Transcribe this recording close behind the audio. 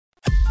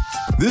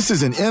This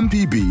is an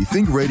MPB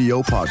Think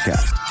Radio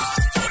podcast.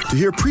 To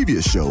hear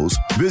previous shows,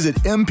 visit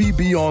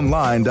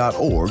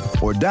mpbonline.org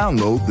or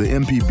download the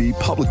MPB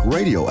Public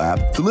Radio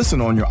app to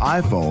listen on your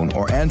iPhone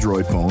or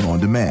Android phone on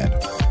demand.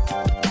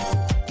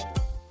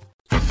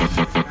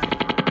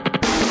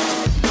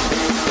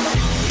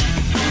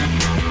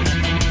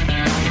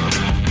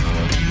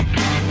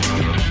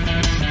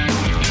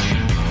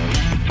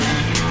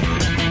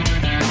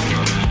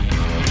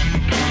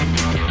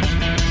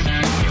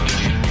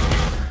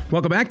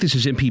 Welcome back. This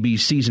is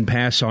MPB's Season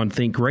Pass on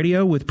Think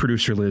Radio with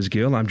producer Liz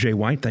Gill. I'm Jay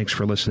White. Thanks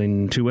for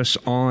listening to us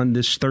on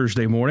this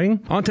Thursday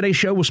morning. On today's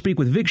show, we'll speak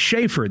with Vic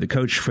Schaefer, the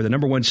coach for the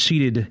number one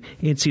seeded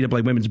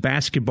NCAA women's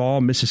basketball,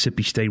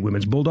 Mississippi State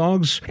Women's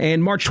Bulldogs.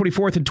 And March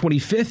 24th and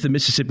 25th, the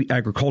Mississippi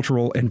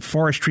Agricultural and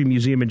Forestry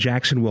Museum in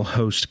Jackson will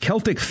host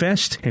Celtic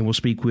Fest. And we'll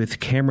speak with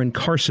Cameron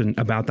Carson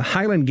about the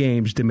Highland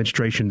Games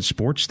demonstration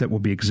sports that will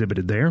be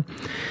exhibited there.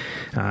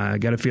 I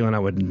got a feeling I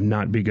would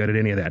not be good at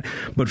any of that.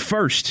 But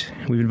first,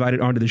 we've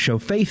invited onto the show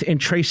Faith and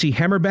Tracy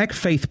Hammerbeck.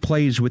 Faith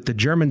plays with the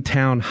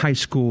Germantown High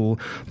School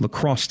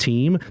lacrosse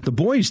team, the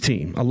boys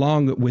team.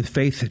 Along with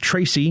Faith,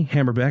 Tracy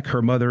Hammerbeck,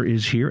 her mother,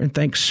 is here. And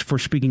thanks for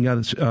speaking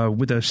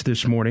with us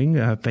this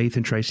morning, Faith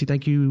and Tracy.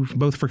 Thank you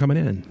both for coming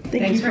in.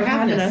 Thanks for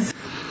having us.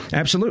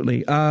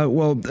 Absolutely.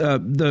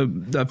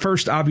 The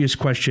first obvious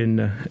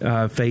question,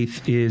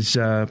 Faith, is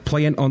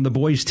playing on the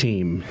boys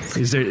team.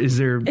 Is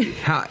there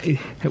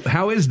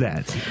how is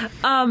that?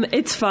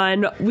 It's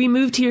fun. We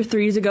moved here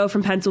 3 years ago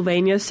from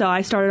Pennsylvania, so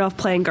I started off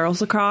playing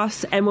girls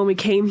lacrosse. And when we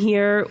came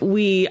here,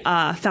 we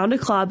found a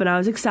club, and I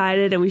was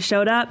excited. And we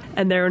showed up,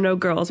 and there were no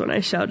girls when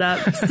I showed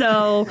up.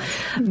 So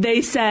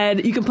they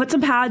said, you can put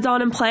some pads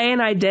on and play,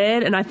 and I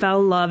did. And I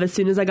fell in love as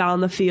soon as I got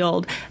on the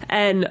field.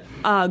 And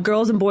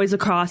girls and boys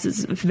lacrosse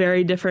is a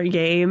very different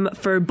game.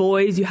 For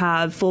boys, you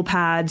have full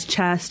pads,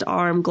 chest,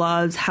 arm,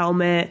 gloves,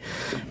 helmet.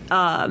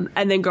 And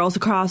then girls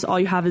lacrosse, all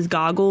you have is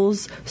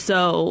goggles.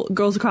 So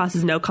girls lacrosse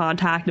is no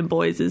contact, and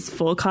boys is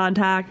full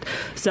contact.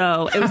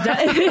 So it was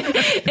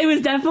it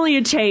was definitely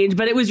a change,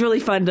 but it was really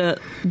fun to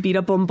beat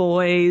up on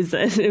boys.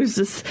 It was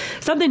just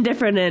something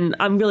different, and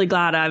I'm really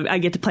glad I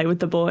get to play with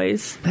the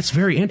boys. That's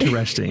very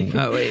interesting.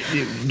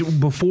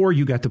 Before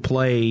you got to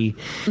play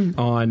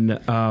on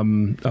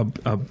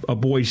a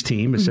boys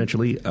team,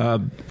 essentially,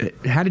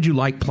 how did you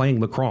like playing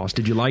lacrosse?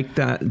 Did you like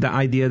the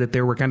idea that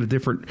there were kind of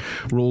different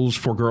rules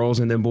for girls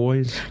and then boys?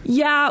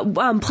 Yeah,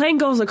 playing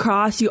girls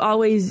lacrosse, you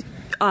always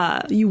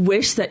you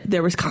wish that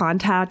there was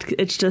contact.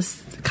 It's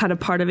just kind of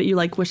part of it. You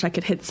wish I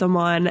could hit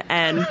someone,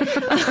 and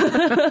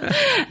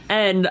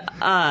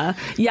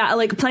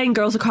like playing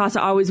girls lacrosse,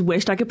 I always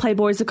wished I could play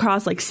boys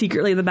lacrosse.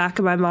 Secretly in the back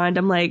of my mind,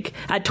 I'm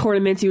at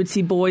tournaments, you would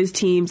see boys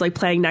teams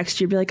playing next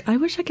year, be like, I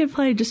wish I could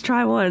play, just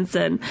try once,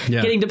 and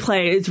getting to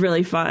play is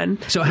really fun.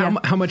 So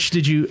how much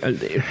did you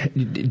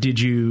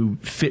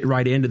fit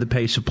right into the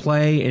pace of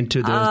play,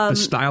 into the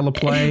style of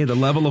play, the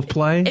level of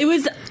play? It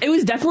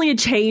was definitely a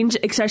change,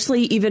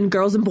 especially even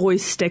girls and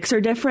boys sticks are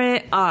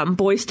different.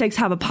 Boys sticks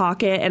have a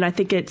pocket, and I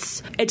think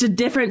it's a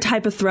different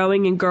type of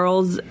throwing, and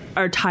girls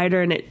are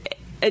tighter, and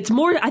it's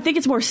more, I think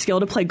it's more skill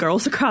to play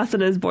girls lacrosse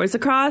than it is boys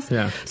lacrosse.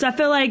 Yeah. So I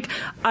feel like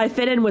I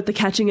fit in with the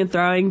catching and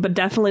throwing, but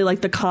definitely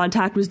the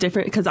contact was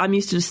different because I'm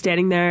used to just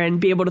standing there and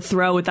be able to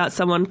throw without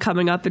someone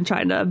coming up and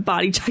trying to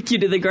body check you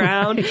to the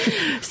ground.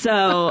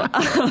 So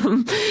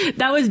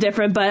that was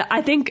different. But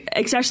I think,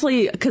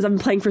 especially because I've been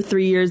playing for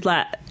 3 years,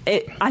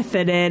 I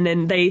fit in,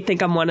 and they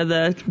think I'm one of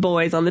the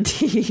boys on the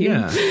team.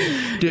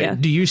 Yeah.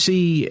 Do you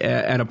see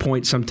at a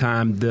point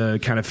sometime the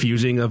kind of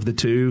fusing of the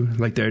two,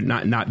 there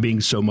not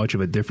being so much of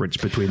a difference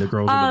between the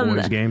girls and the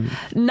boys game?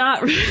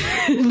 Not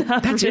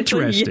That's really,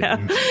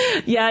 interesting.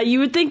 Yeah, you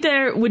would think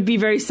they would be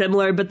very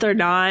similar, but they're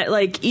not.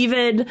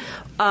 Even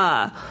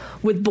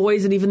with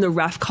boys and even the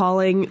ref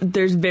calling,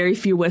 there's very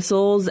few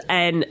whistles,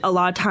 and a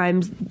lot of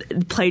times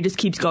play just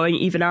keeps going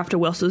even after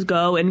whistles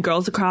go. And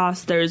girls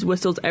lacrosse, there's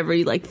whistles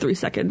every 3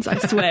 seconds, I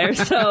swear.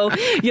 So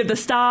you have to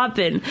stop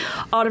and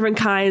all different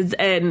kinds.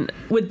 And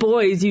with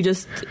boys, you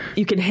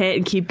can hit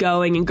and keep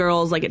going, and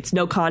girls, it's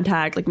no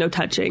contact, no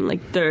touching.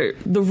 The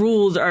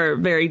rules are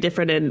very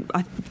different, and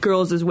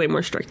girls is way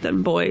more strict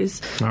than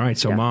boys. All right,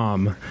 so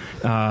Mom,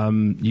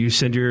 you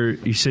send your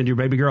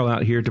baby girl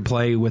out here to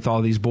play with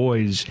all these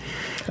boys.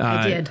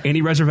 I did.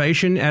 Any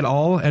reservation at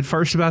all at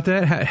first about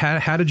that?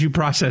 How did you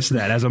process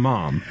that as a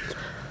mom?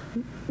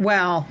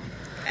 Well,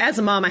 as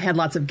a mom, I had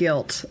lots of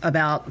guilt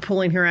about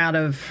pulling her out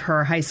of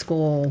her high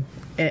school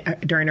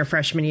during her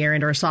freshman year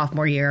into her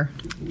sophomore year.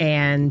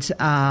 And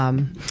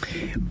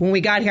when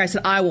we got here, I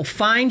said, I will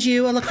find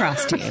you a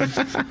lacrosse team.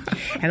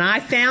 And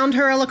I found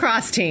her a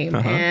lacrosse team.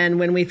 Uh-huh. And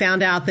when we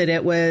found out that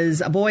it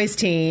was a boys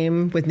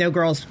team with no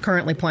girls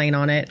currently playing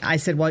on it, I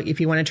said, well, if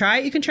you want to try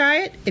it, you can try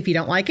it. If you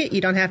don't like it, you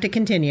don't have to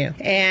continue.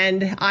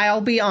 And I'll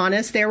be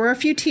honest, there were a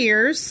few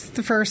tears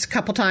the first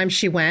couple times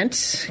she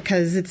went,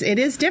 because it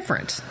is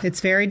different. It's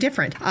very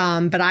different.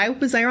 But I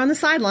was there on the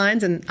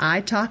sidelines, and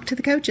I talked to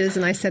the coaches,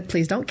 and I said,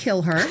 please don't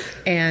kill her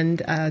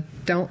and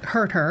don't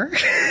hurt her.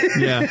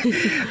 Yeah.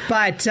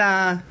 But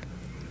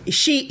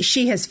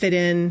she has fit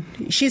in.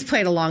 She's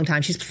played a long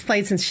time. She's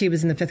played since she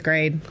was in the 5th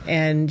grade,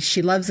 and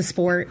she loves the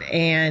sport,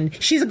 and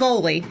she's a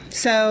goalie.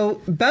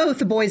 So both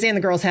the boys and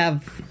the girls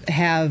have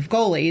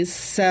goalies.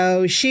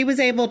 So she was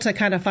able to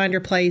kind of find her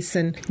place,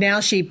 and now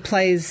she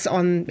plays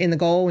in the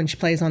goal, and she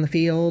plays on the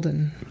field,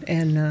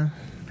 and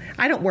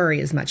I don't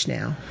worry as much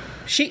now.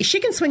 She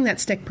can swing that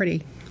stick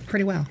pretty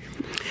well.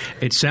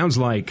 It sounds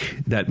like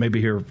that may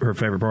be her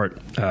favorite part,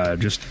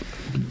 just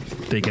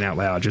thinking out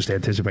loud, just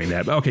anticipating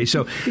that. Okay,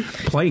 so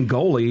playing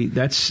goalie,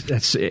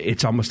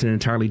 it's almost an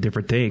entirely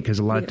different thing, because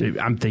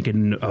I'm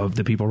thinking of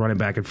the people running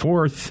back and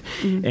forth,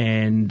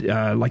 and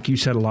like you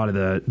said, a lot of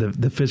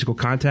the physical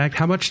contact.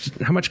 How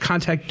much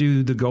contact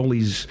do the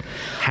goalies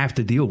have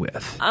to deal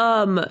with?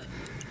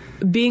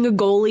 Being a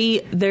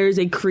goalie, there's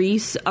a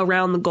crease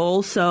around the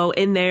goal, so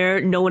in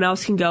there, no one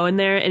else can go in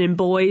there. And in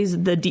boys,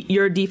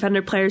 your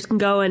defender players can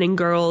go, and in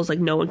girls, like,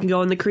 no one can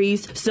go in the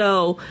crease.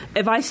 So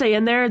if I stay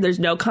in there, there's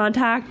no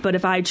contact. But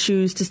if I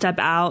choose to step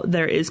out,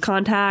 there is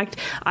contact.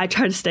 I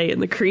try to stay in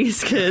the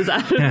crease because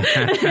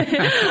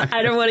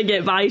I don't want to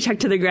get body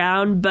checked to the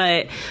ground.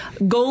 But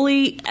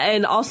goalie,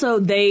 and also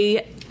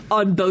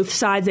on both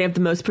sides, they have the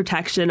most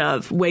protection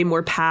of way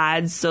more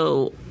pads.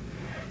 So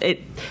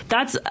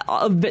that's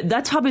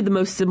probably the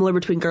most similar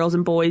between girls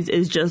and boys,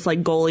 is just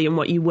like goalie and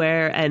what you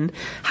wear and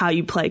how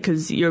you play,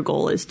 because your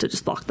goal is to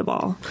just block the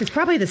ball. It's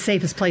probably the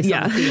safest place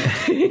on the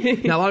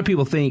field. Now, a lot of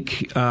people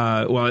think,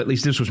 well, at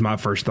least this was my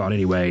first thought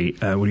anyway,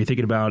 when you're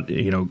thinking about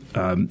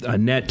a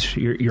net,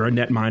 you're a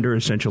net minder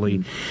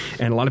essentially,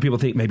 and a lot of people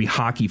think maybe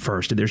hockey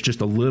first, and there's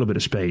just a little bit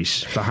of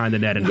space behind the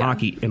net in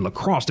hockey. In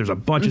lacrosse, there's a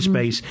bunch of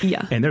space,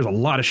 and there's a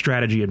lot of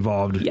strategy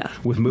involved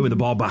with moving the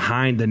ball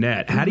behind the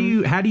net. How do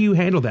you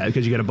handle that?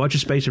 Because you got a bunch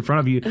of space in front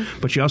of you,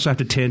 but you also have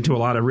to tend to a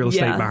lot of real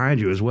estate behind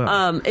you as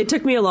well. It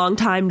took me a long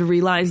time to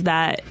realize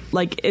that,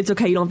 like, it's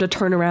okay. You don't have to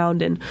turn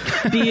around and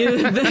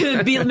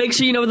make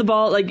sure you know where the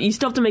ball. Like, you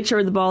still have to make sure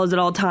where the ball is at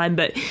all time,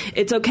 but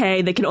it's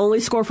okay. They can only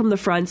score from the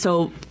front,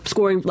 so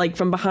scoring like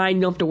from behind,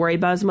 you don't have to worry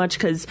about as much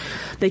because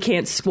they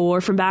can't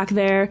score from back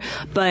there.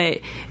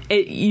 But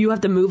you have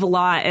to move a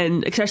lot,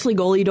 and especially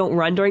goalie, you don't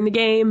run during the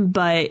game,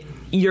 but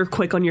you're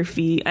quick on your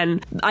feet.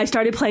 And I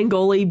started playing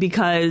goalie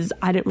because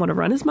I didn't want to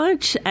run as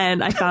much,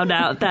 and I found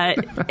out that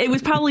it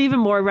was probably even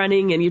more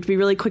running, and you have to be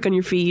really quick on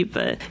your feet.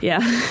 But yeah.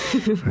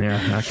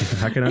 Yeah,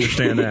 I can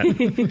understand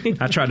that.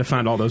 I tried to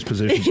find all those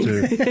positions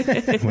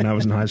too when I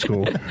was in high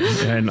school,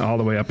 and all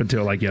the way up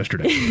until like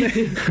yesterday.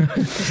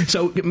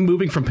 So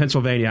moving from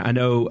Pennsylvania, I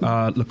know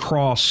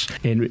lacrosse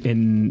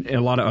in a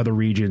lot of other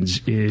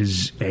regions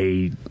is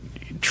a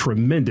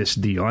tremendous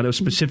deal. I know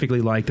specifically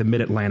like the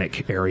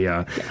Mid-Atlantic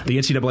area, the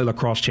NCAA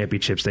Lacrosse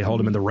Championships, they hold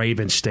them in the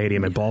Ravens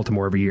Stadium in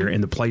Baltimore every year,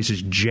 and the place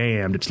is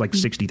jammed. It's like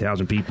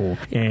 60,000 people.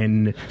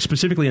 And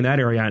specifically in that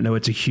area, I know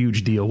it's a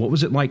huge deal. What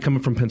was it like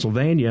coming from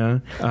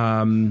Pennsylvania,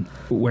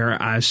 where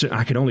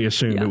I could only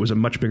assume it was a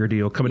much bigger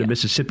deal, coming to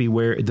Mississippi,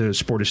 where the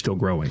sport is still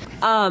growing?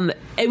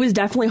 It was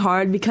definitely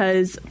hard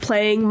because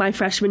playing my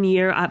freshman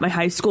year at my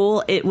high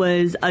school, it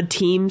was a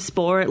team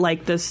sport.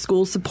 Like, the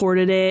school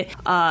supported it.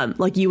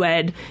 Like, you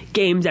had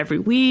games every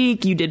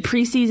week, you did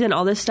preseason,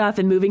 all this stuff.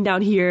 And moving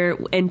down here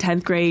in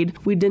 10th grade,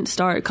 we didn't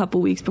start a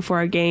couple weeks before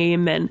our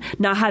game, and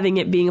not having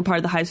it being a part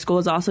of the high school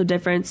is also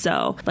different.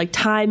 So, like,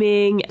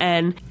 timing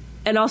and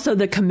also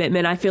the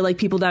commitment. I feel like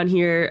people down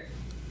here,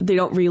 they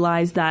don't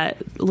realize that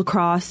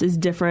lacrosse is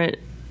different.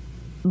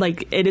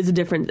 Like, it's a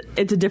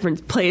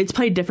different play. It's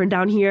played different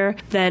down here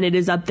than it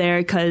is up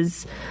there,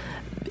 because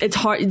it's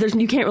hard.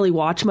 You can't really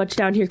watch much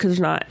down here because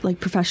there's not like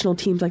professional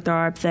teams like there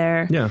are up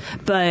there. Yeah,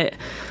 but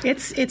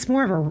it's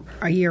more of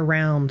a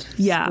year-round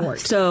sport.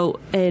 So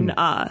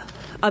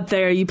up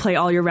there you play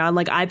all year round.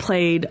 Like, I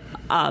played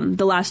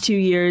the last 2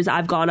 years.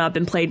 I've gone up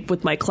and played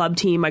with my club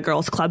team, my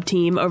girls' club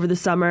team, over the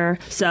summer.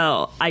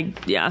 So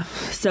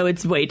so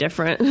it's way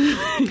different.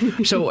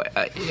 So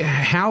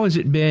how has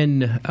it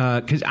been?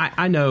 Because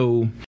I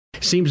know.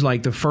 Seems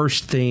like the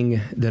first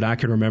thing that I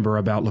can remember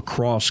about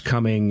lacrosse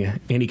coming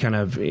in any kind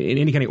of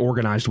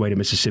organized way to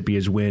Mississippi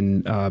is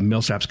when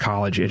Millsaps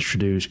College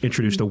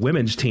introduced the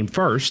women's team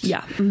first.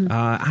 Yeah,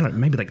 I don't know,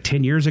 maybe like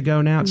 10 years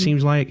ago now. It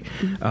seems like.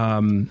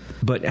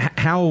 But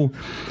how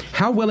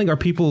willing are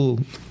people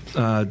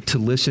to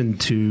listen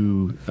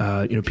to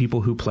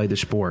people who play the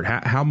sport?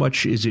 How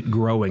much is it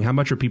growing? How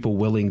much are people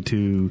willing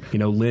to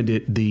lend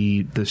it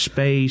the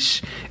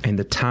space and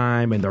the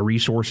time and the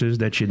resources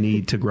that you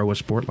need to grow a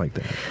sport like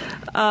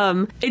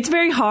that? It's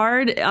very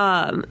hard,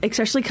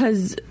 especially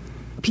because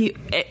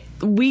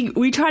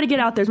we try to get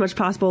out there as much as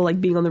possible,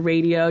 like being on the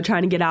radio,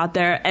 trying to get out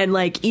there, and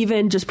like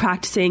even just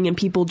practicing, and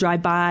people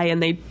drive by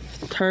and they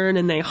turn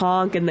and they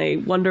honk and they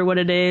wonder what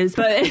it is,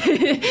 but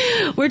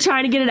we're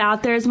trying to get it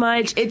out there as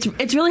much.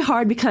 It's really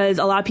hard because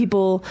a lot of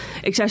people,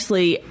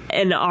 especially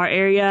in our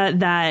area,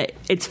 that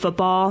it's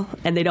football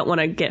and they don't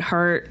want to get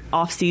hurt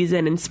off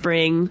season in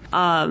spring.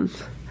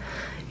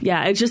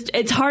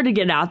 It's hard to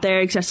get out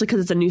there, especially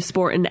because it's a new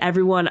sport, and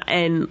everyone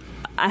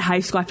at high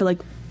school, I feel like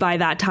by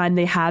that time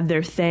they have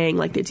their thing,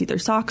 like it's either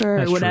soccer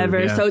That's or whatever.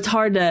 true, yeah. So it's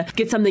hard to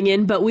get something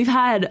in. But we've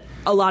had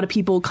a lot of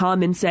people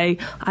come and say,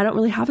 I don't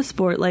really have a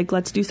sport. Like,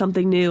 let's do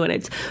something new. And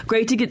it's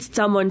great to get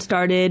someone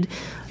started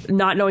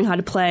not knowing how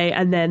to play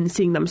and then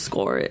seeing them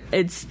score.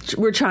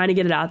 We're trying to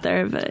get it out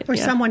there. But, or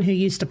someone who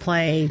used to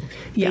play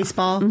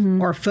baseball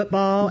or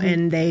football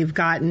and they've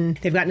gotten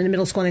into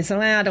middle school and they said,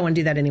 I don't want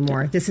to do that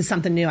anymore. This is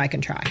something new I can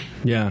try.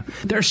 Yeah.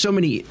 There's so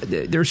many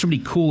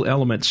cool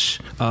elements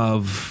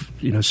of,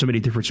 so many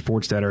different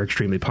sports that are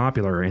extremely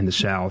popular in the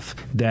South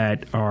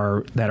that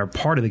are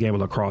part of the game of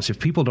lacrosse. If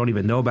people don't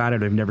even know about it,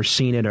 they've never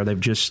seen it, or they've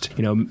just,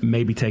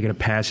 maybe taken a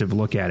passive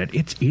look at it,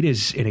 it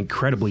is an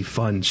incredibly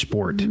fun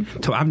sport.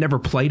 So I've never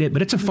played it,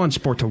 but it's a fun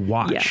sport to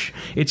watch.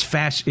 Yeah. It's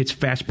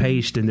fast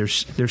paced, and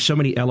there's so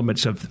many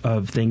elements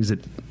of things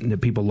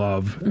that people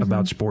love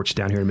about sports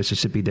down here in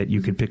Mississippi that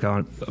you can pick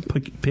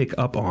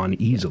up on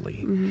easily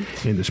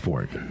in the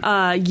sport.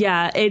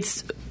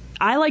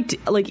 I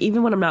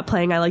even when I'm not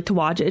playing, I like to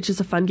watch it. It's just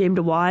a fun game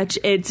to watch.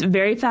 It's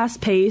very fast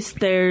paced.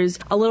 There's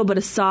a little bit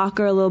of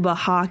soccer, a little bit of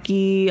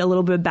hockey, a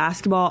little bit of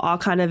basketball, all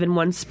kind of in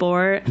one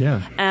sport.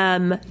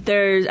 Yeah.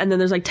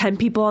 There's like 10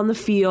 people on the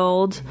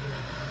field,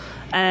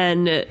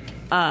 and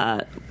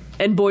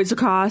boys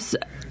lacrosse,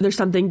 there's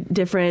something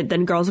different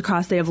than girls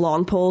lacrosse. They have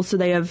long poles, so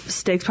they have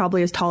sticks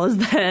probably as tall as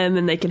them,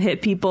 and they can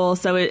hit people.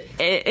 So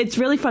it's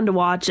really fun to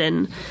watch,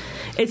 and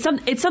it's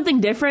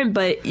something different,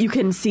 but you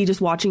can see just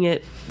watching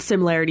it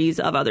similarities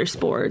of other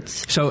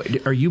sports. So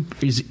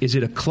is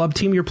it a club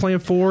team you're playing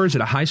for? Is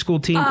it a high school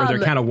team? Or they're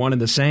kind of one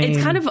and the same?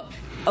 It's kind of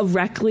a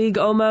rec league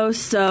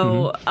almost.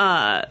 So,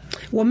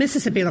 well,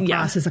 Mississippi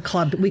lacrosse is a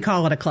club. We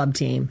call it a club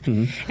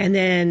team. And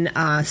then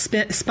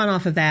spun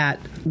off of that,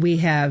 we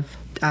have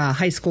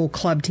high school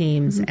club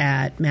teams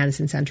at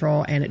Madison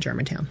Central and at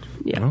Germantown.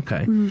 Yeah.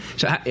 Okay.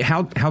 So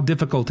how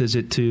difficult is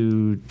it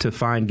to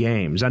find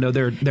games? I know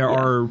there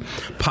are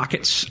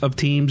pockets of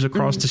teams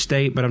across the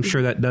state, but I'm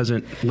sure that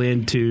doesn't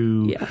lend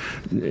to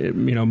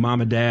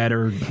mom and dad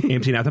or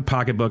emptying out the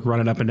pocketbook,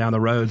 running up and down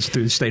the roads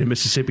through the state of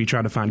Mississippi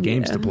trying to find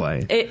games to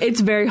play. It's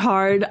very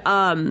hard.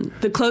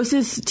 The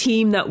closest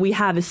team that we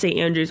have is St.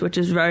 Andrews, which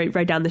is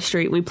right down the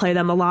street. We play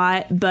them a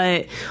lot,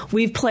 but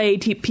we've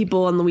played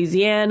people in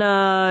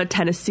Louisiana,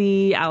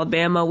 Tennessee,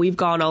 Alabama. We've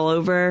gone all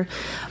over.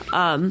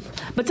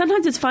 But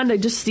sometimes it's fun to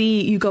just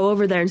see, you go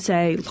over there and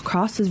say,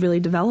 lacrosse is really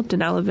developed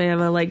in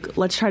Alabama. Like,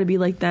 let's try to be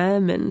like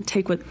them and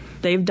take what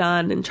they've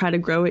done and try to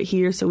grow it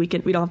here so we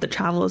don't have to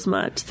travel as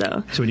much.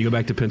 So when you go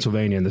back to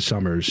Pennsylvania in the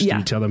summers, do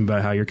you tell them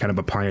about how you're kind of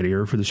a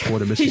pioneer for the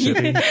sport of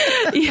Mississippi?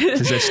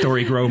 Does that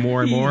story grow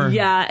more and more?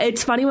 Yeah,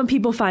 it's funny when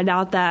people find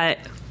out that,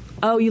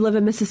 oh, you live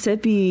in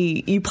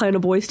Mississippi, you play on a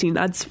boys team.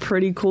 That's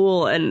pretty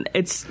cool. And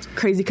it's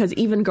crazy because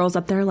even girls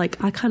up there are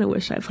like, I kind of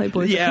wish I played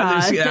boys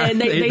lacrosse.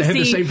 And they have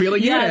the same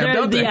feeling you have,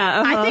 don't they?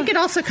 Yeah, I think it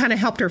also kind of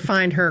helped her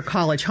find her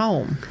college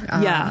home.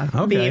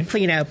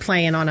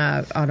 Playing on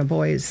a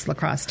boys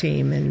lacrosse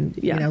team and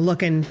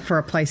looking for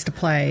a place to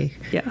play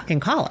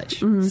in college.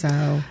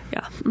 So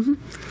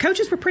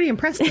coaches were pretty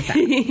impressed with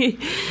that.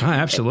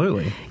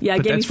 Absolutely. Yeah,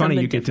 but that's funny.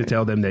 You different. Get to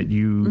tell them that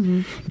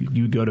you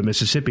go to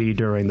Mississippi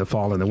during the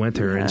fall and the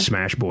winter and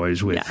smash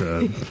boys with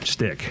a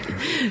stick.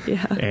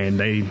 Yeah. And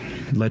they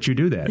let you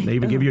do that. They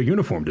even give you a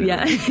uniform to do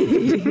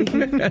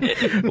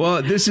it.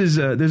 Well, this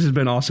has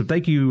been awesome.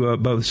 Thank you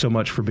both so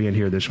much for being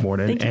here this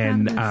morning.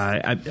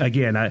 Thank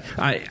you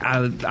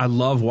I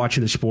love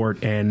watching the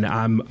sport, and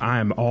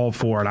I'm all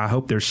for it. I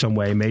hope there's some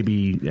way,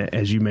 maybe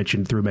as you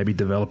mentioned, through maybe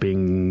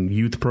developing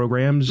youth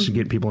programs,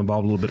 getting people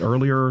involved a little bit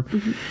earlier,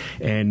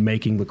 and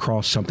making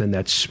lacrosse something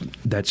that's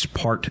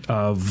part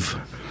of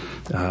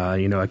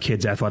a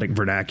kid's athletic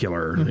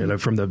vernacular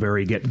from the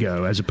very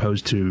get-go, as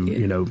opposed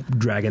to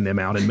dragging them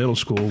out in middle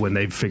school when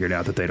they've figured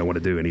out that they don't want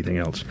to do anything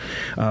else.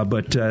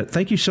 But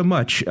thank you so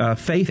much,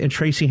 Faith and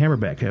Tracy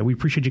Hammerbeck. We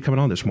appreciate you coming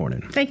on this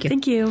morning. Thank you.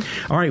 Thank you.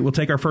 All right, we'll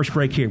take our first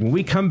break here. When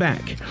we come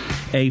back,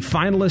 a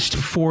finalist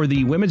for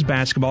the women's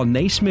basketball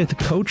Naismith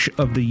Coach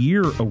of the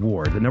Year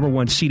Award, the number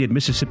 1 seeded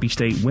Mississippi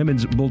State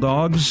Women's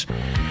Bulldogs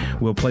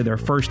will play their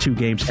first 2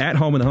 games at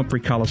home in the Humphrey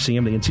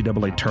Coliseum, the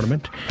NCAA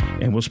tournament,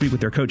 and we'll speak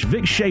with their coach,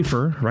 Vic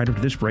Schaefer, right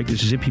after this break.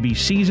 This is MPB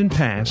Season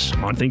Pass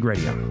on Think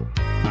Radio.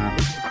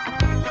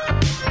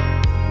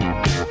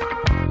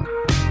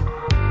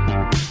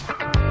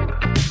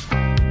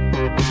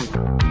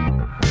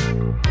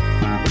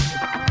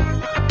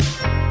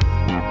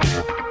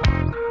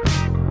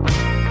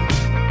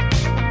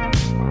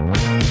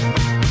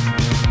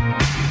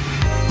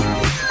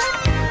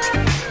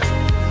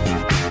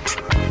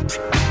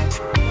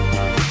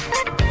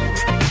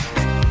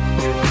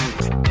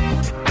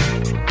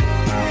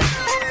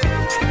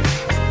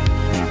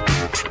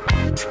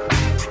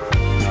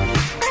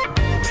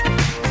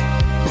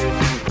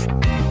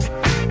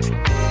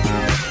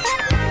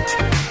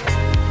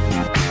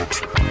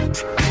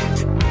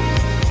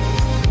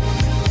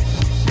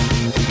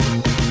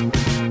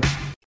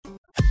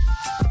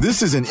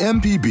 This is an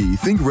MPB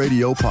Think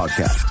Radio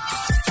podcast.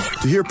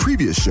 To hear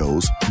previous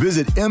shows,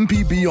 visit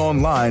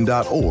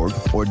mpbonline.org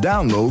or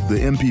download the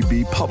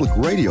MPB Public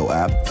Radio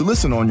app to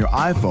listen on your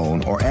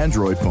iPhone or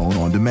Android phone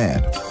on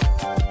demand.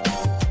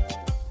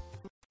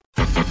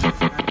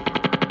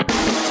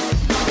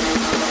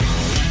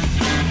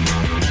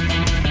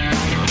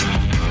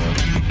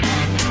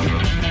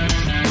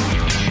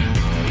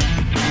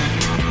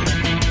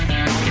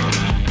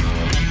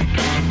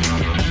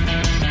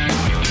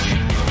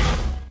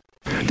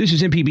 This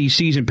is MPB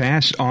Season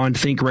Pass on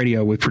Think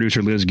Radio with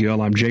producer Liz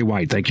Gill. I'm Jay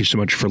White. Thank you so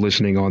much for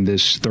listening on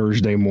this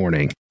Thursday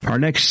morning. Our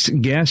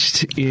next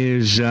guest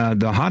is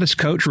the hottest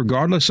coach,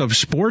 regardless of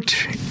sport,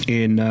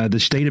 in the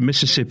state of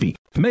Mississippi.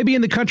 Maybe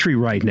in the country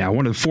right now.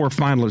 One of the 4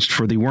 finalists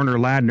for the Werner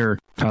Ladder,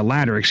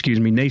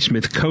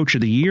 Naismith Coach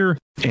of the Year.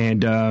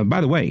 And by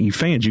the way, you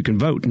fans, you can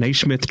vote.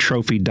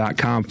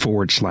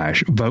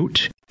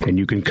 NaismithTrophy.com/vote. And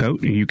you can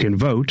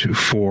vote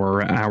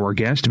for our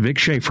guest, Vic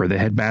Schaefer, the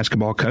head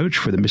basketball coach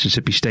for the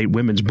Mississippi State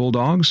Women's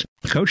Bulldogs.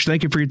 Coach,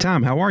 thank you for your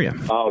time. How are you?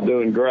 Oh,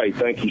 doing great.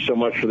 Thank you so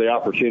much for the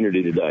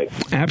opportunity today.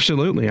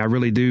 Absolutely. I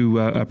really do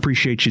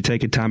appreciate you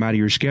taking time out of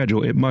your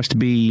schedule. It must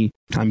be,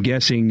 I'm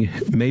guessing,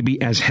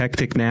 maybe as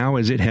hectic now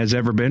as it has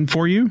ever been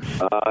for you?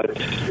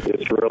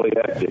 It's really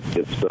hectic.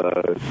 It's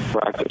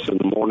practice in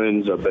the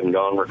mornings. I've been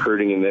gone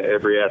recruiting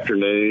every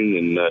afternoon,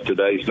 and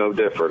today's no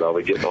different. I'll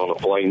be getting on a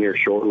plane here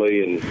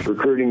shortly and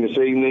recruiting this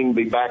evening,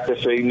 be back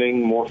this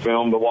evening, more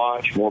film to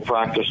watch, more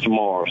practice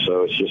tomorrow.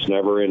 So it's just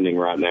never ending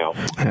right now.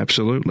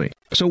 Absolutely.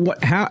 So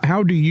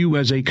how do you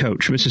as a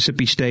coach,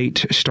 Mississippi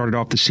State started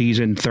off the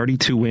season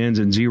 32 wins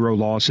and 0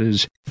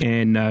 losses,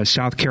 and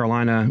South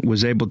Carolina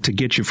was able to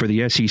get you for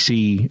the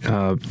SEC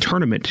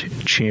tournament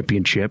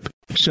championship.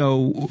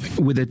 So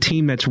with a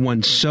team that's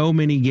won so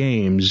many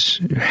games,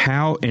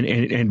 how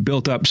and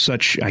built up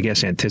such, I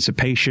guess,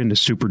 anticipation, a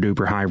super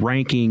duper high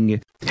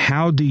ranking,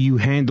 how do you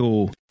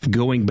handle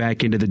going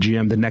back into the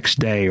gym the next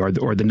day or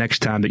the next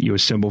time that you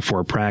assemble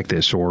for a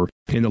practice or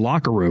in the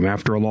locker room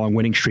after a long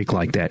winning streak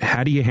like that?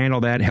 How do you handle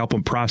that, help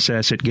them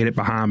process it, get it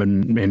behind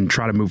them, and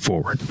try to move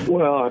forward?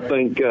 Well, I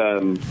think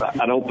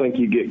I don't think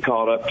you get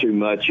caught up too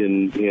much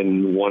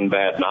in one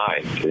bad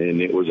night,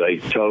 and it was a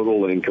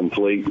total and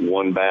complete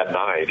one bad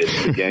night.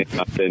 It's the game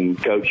I've been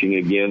coaching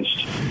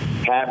against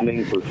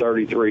happening for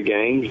 33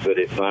 games, but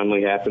it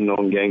finally happened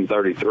on game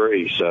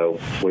 33. So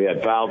we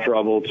had foul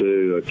trouble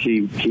to a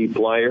key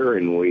player,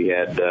 and we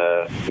had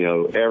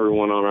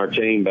everyone on our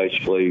team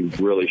basically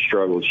really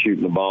struggled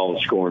shooting the ball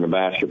and scoring the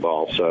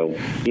basketball. So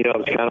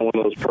it's kind of one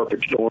of those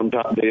perfect storm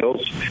type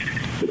deals.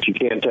 But you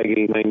can't take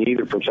anything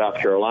either from South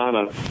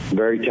Carolina.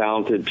 Very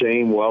talented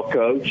team, well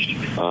coached.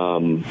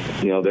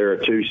 They're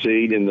a 2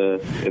 seed in the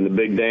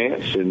big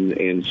dance,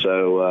 and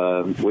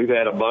so we've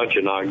had a bunch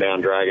of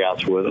knockdown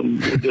dragouts with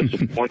them. We're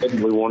disappointed.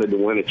 We wanted to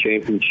win a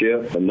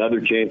championship, another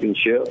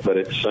championship, but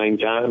at the same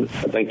time,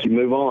 I think you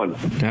move on.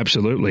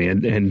 Absolutely,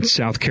 and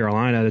South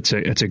Carolina, it's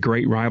a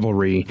great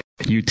rivalry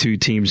you two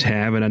teams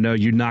have, and I know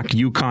you knocked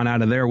UConn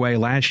out of their way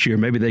last year.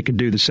 Maybe they could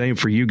do the same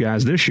for you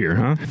guys this year,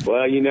 huh?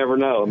 Well, you never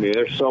know. I mean,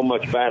 there's so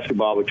much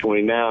basketball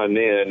between now and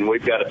then.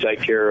 We've got to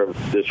take care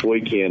of this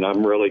weekend.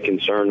 I'm really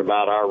concerned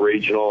about our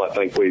regional. I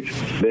think we've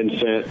been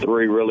sent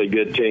 3 really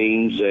good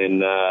teams,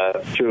 and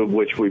 2 of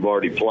which we've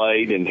already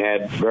played and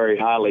had very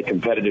highly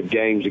competitive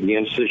games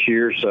against this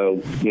year.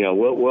 So,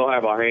 we'll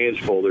have our hands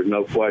full. There's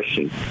no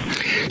question.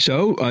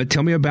 So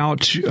tell me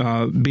about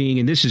being,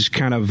 and this is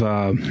kind of,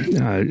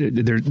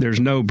 there's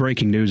no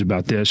breaking news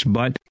about this,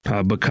 but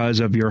because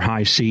of your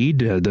high seed,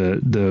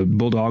 the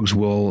Bulldogs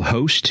will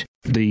host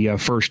the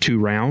first 2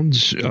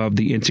 rounds of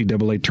the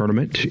NCAA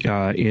tournament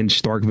in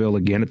Starkville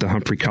again at the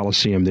Humphrey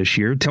Coliseum this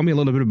year. Tell me a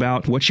little bit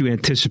about what you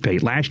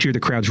anticipate. Last year, the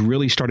crowds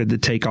really started to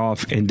take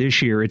off, and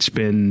this year it's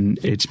been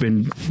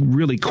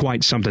really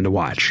quite something to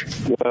watch.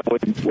 Well,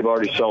 we've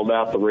already sold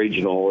out the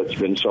regional. It's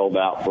been sold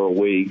out for a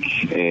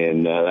week,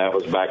 and that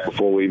was back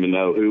before we even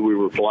know who we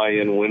were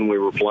playing, when we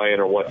were playing,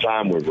 or what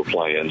time we were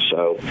playing.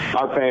 So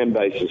our fan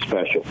base is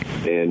special,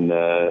 and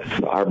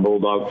our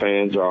Bulldog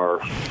fans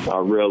are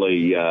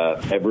really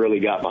have really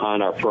got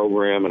behind our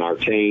program and our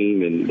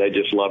team, and they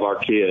just love our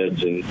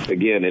kids. And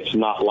again, it's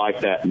not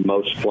like that in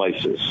most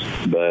places,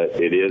 but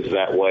it is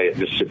that way at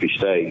Mississippi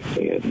State,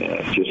 and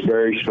just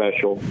very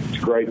special. It's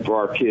great for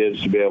our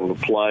kids to be able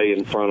to play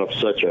in front of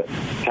such a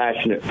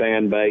passionate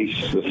fan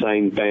base, the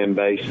same fan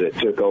base that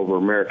took over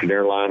American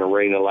Airlines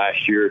Arena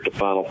last year at the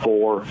Final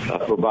Four.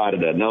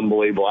 Provided an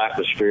unbelievable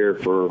atmosphere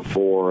for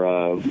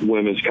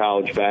women's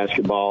college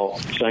basketball.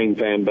 Same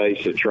fan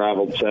base that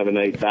traveled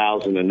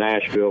 7,000-8,000 to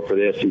Nashville for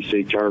the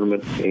SEC tournament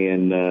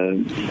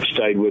and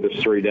stayed with us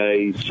 3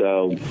 days.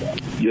 So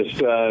just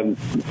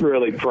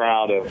really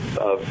proud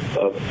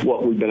of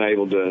what we've been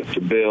able to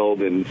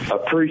build, and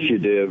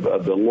appreciative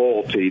of the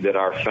loyalty that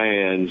our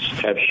fans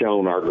have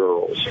shown our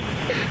girls.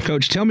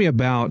 Coach, tell me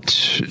about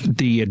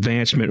the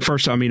advancement.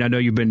 First, I mean, I know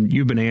you've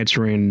been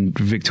answering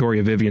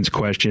Victoria Vivian's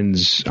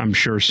questions, I'm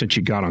sure, since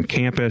you got on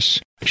campus.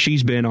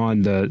 She's been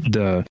on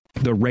the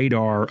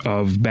radar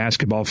of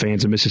basketball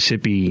fans in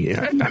Mississippi,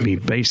 I mean,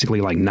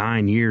 basically like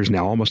 9 years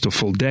now, almost a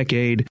full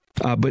decade.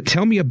 But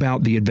tell me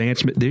about the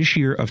advancement this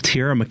year of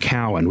Tiara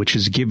McCowan, which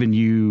has given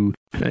you,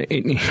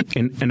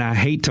 and I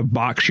hate to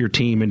box your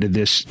team into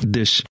this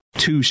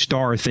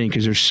 2-star thing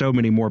because there's so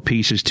many more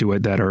pieces to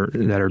it that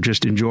are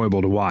just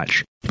enjoyable to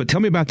watch. But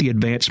tell me about the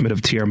advancement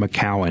of Tiara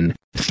McCowan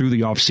through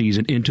the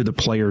offseason into the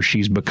player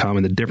she's become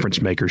and the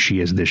difference maker she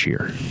is this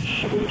year.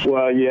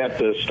 Well, you have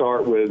to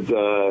start with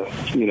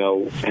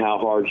how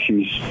hard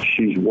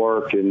she's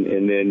worked,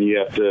 and then you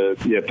have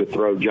to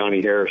throw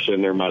Johnny Harris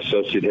in there, my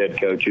associate head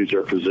coach, who's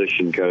our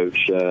position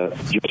coach.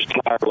 Just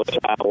tireless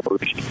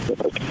hours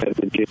at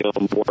the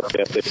gym, work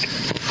ethic,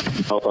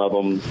 both of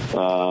them.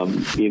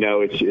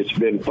 It's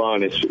been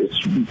fun.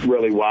 It's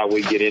really why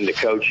we get into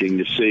coaching,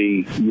 to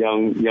see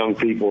young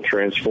people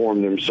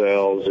transform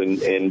themselves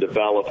and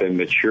develop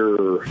and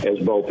mature as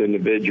both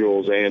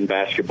individuals and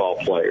basketball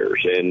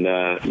players. And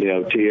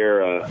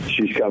Tiara,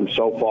 she's come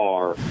so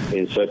far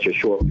in such a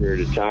short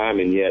period of time,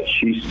 and yet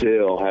she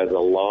still has a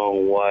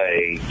long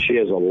way. She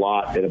has a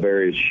lot of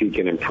areas she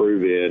can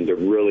improve in to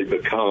really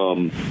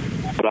become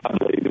what I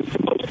believe is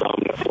the most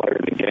dominant player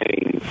in the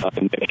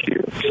game next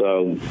year.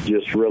 So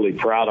just really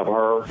proud of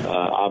her.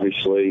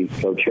 Obviously,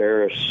 Coach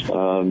Harris,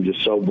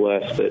 just so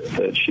blessed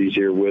that she's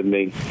here with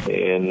me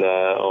and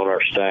on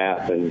our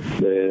staff, and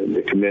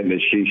the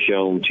commitment she's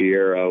shown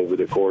Tiara over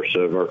the course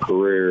of her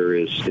career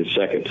is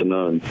second to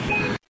none.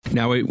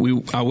 Now, I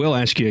will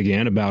ask you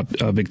again about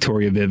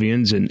Victoria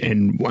Vivians,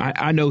 and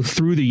I know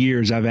through the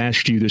years I've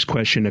asked you this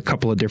question a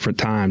couple of different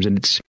times, and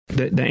it's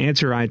the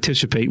answer I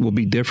anticipate will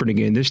be different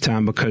again this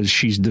time because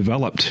she's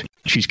developed.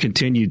 She's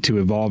continued to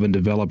evolve and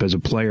develop as a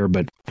player.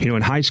 But,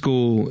 in high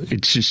school,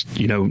 it's just,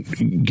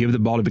 give the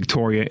ball to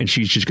Victoria, and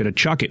she's just going to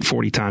chuck it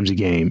 40 times a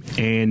game.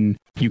 And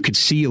you could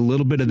see a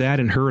little bit of that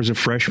in her as a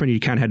freshman. You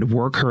kind of had to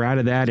work her out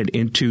of that and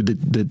into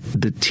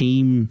the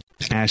team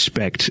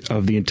aspect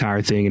of the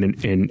entire thing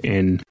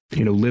and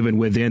living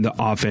within the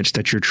offense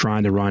that you're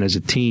trying to run as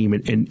a team.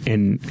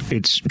 And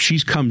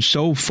she's come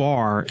so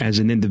far as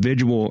an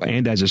individual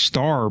and as a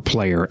star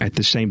player at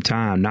the same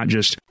time, not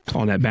just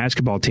on that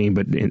basketball team,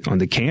 but on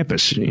the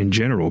campus in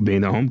general,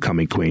 being the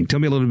homecoming queen. Tell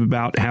me a little bit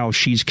about how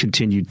she's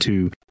continued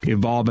to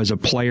evolve as a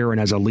player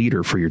and as a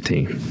leader for your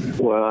team.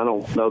 Well, I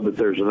don't know that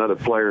there's another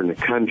player in the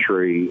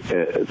country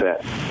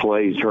that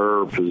plays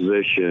her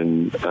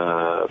position,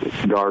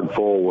 guard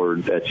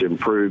forward, that's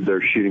improved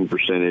their shooting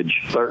percentage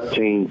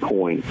 13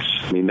 points.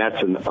 I mean,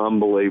 that's an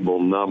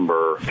unbelievable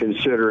number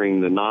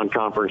considering the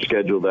non-conference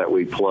schedule that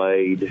we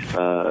played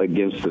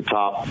against the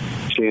top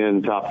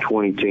 10, top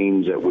 20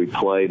 teams that we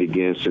played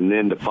against, and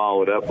then to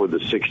follow it up with a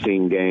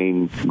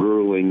 16-game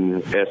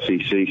grueling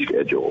SEC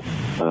schedule.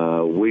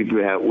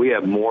 We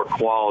have more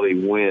quality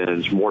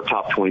wins, more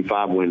top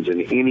 25 wins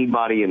than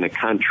anybody in the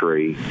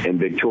country, and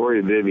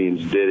Victoria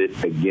Vivians did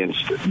it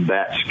against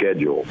that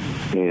schedule.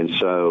 And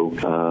so,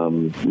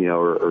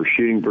 her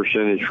shooting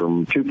percentage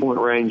from 2-point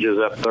range is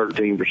up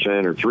 13%,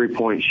 or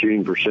 3-point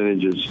shooting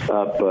percentage is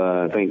up,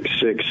 I think,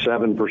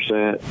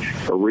 6-7%.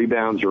 Her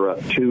rebounds are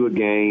up 2 a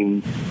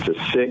game to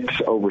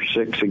 6, over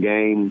 6 a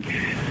game,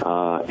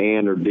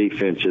 and her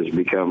defense has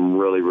become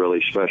really,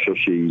 really special.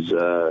 She's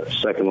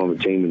second on the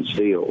team in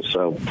steals.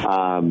 So,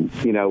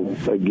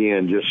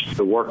 again, just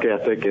the work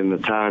ethic and the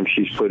time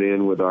she's put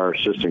in with our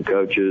assistant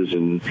coaches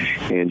and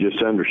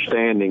just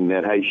understanding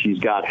that, hey, she's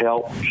got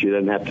help. She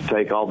doesn't have to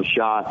take all the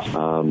shots.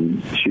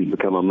 She's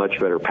become a much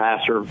better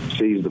passer,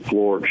 sees the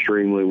floor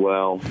extremely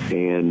well.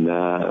 And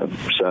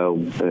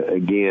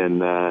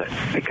again,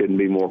 I couldn't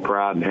be more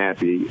proud and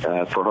happy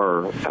for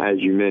her. As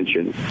you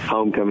mentioned,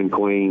 homecoming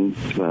queen,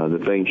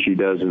 the things she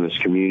does in this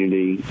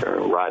community.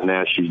 Right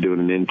now she's doing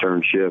an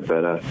internship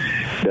at a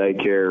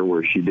daycare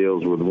where she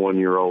deals with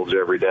 1-year-olds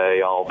every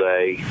day, all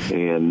day.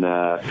 And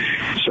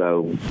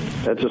so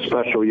that's a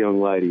special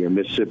young lady, a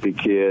Mississippi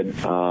kid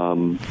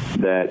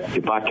that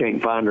if I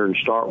can't find her in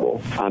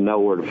Starkville, I know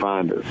where to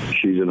find her.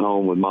 She's at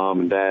home with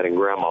mom and dad and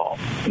grandma.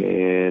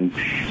 And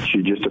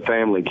she's just a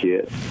family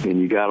kid. And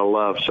you got to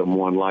love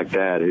someone like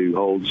that who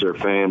holds their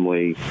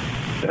family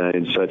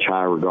in such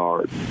high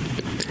regard.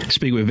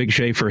 Speaking with Vic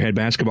Schaefer, head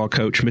basketball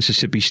coach,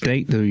 Mississippi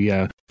State,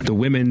 the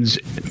women's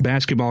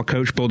basketball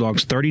coach,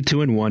 Bulldogs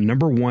 32-1,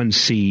 number 1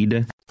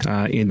 seed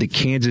in the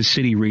Kansas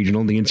City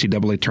Regional, the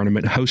NCAA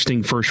tournament,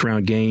 hosting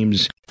first-round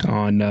games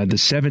on the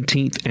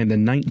 17th and the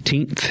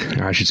 19th.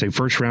 Or I should say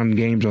first-round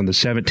games on the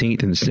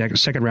 17th and the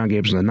second-round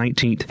games on the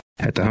 19th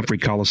at the Humphrey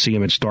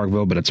Coliseum in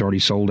Starkville, but it's already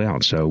sold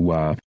out.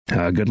 So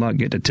good luck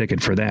getting a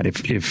ticket for that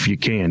if you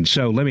can.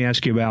 So let me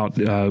ask you about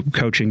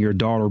coaching your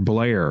daughter,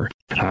 Blair,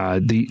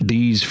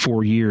 these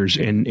 4 years.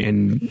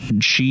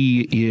 And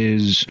she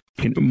is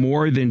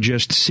more than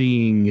just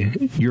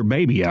seeing your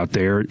baby out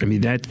there. I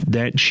mean,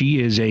 that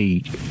she is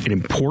an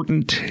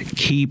important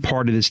key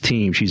part of this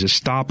team. She's a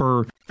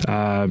stopper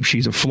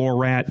She's a floor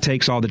rat,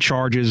 takes all the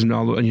charges and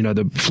all,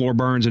 the floor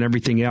burns and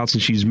everything else,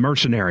 and she's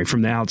mercenary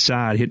from the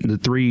outside, hitting the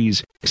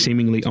threes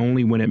seemingly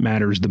only when it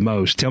matters the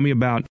most. Tell me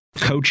about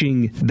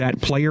coaching that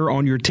player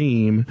on your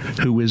team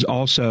who is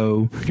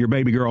also your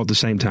baby girl at the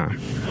same time.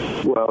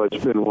 Well,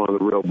 it's been one of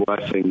the real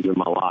blessings in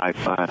my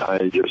life.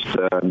 I just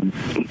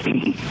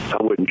I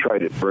wouldn't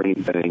trade it for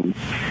anything.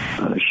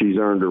 She's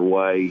earned her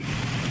way.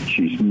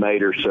 She's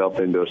made herself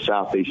into a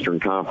Southeastern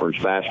Conference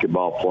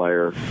basketball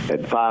player.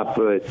 At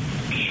 5'6",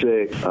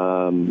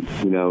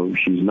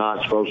 she's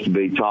not supposed to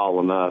be tall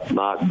enough,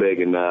 not big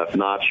enough,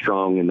 not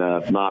strong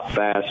enough, not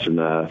fast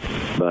enough.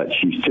 But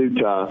she's too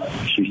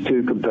tough. She's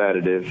too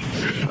competitive.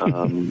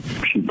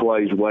 She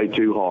plays way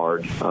too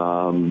hard.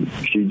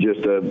 She's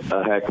just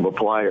a heck of a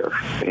player,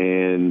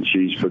 and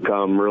she's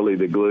become really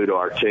the glue to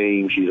our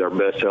team. She's our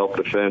best help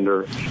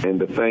defender, and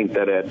to think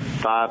that at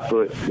 5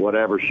 foot,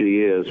 whatever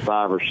she is,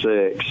 5 or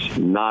 6,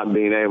 not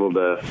being able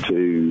to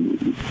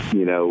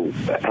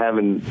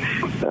having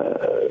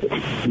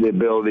the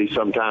ability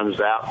sometimes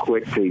to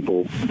out-quick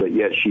people, but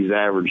yet she's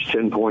averaged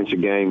 10 points a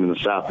game in the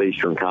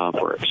Southeastern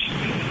Conference.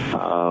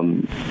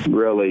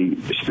 Really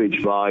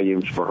speaks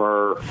volumes for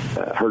her.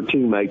 Her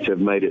teammates have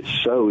made it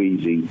so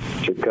easy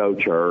to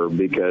coach her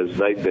because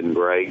they've been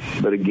great.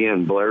 But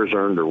again, Blair's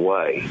earned her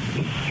way,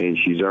 and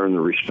she's earned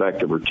the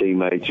respect of her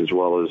teammates as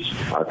well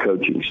as our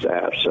coaching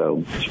staff.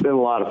 So it's been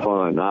a lot of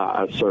fun.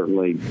 I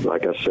certainly,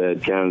 like I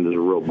said, counted as a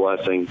real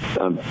blessing.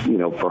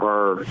 For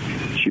her,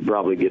 she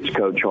probably gets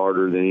coached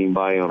harder than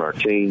anybody on our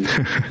team.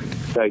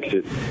 Takes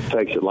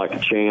it like a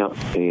champ,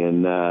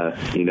 and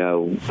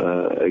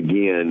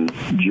again,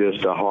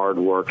 just a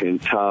hard-working,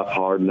 tough,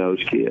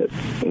 hard-nosed kid,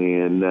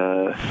 and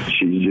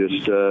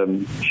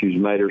she's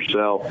made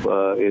herself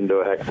into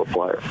a heck of a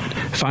player.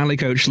 Finally,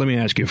 Coach, let me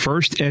ask you: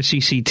 first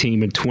SEC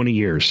team in 20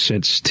 years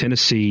since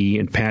Tennessee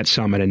and Pat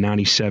Summitt in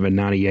 '97,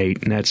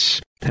 '98, and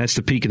that's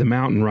the peak of the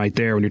mountain right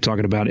there when you're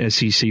talking about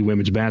SEC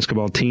women's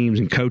basketball teams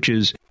and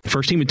coaches.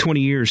 First team in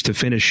 20 years to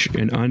finish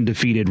an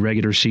undefeated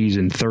regular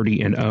season,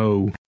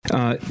 30-0.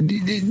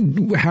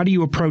 How do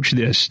you approach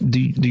this? Do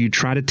you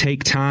try to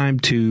take time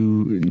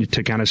to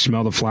kind of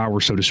smell the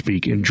flowers, so to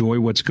speak, enjoy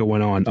what's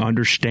going on,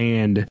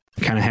 understand,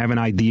 kind of have an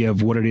idea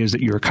of what it is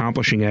that you're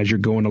accomplishing as you're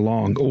going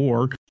along?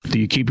 Or do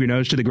you keep your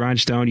nose to the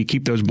grindstone, you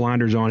keep those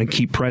blinders on and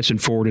keep pressing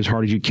forward as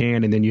hard as you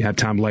can, and then you have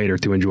time later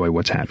to enjoy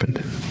what's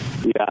happened?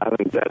 Yeah, I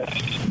think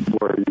that's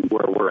where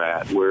we're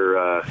at.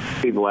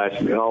 People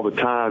ask me all the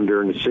time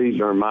during the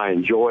season, am I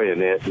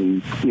enjoying it?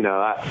 And,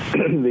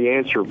 the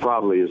answer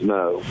probably is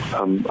no.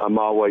 I'm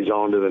always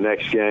on to the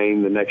next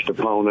game, the next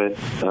opponent,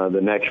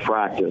 the next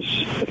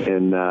practice.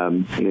 And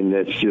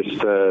that's just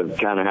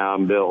kind of how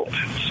I'm built.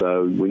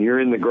 So when you're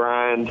in the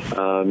grind,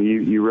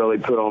 you really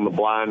put on the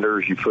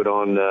blinders, you put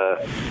on,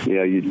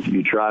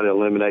 you try to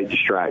eliminate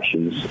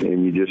distractions,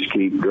 and you just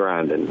keep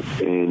grinding,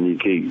 and you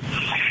keep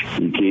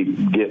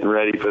getting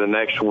ready for the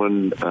next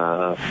one.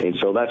 And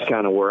so that's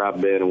kind of where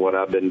I've been and what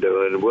I've been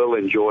doing. We'll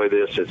enjoy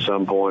this at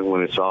some point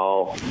when it's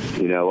all,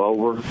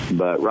 over.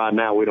 But right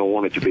now we don't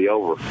want it to be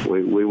over.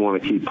 We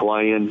want to keep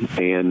playing,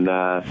 and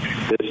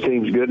this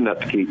team's good enough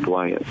to keep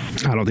playing.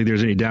 I don't think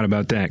there's any doubt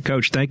about that.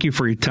 Coach, thank you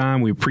for your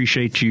time. We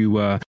appreciate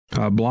you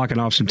blocking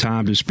off some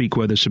time to speak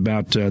with us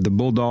about the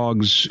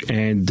Bulldogs.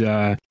 And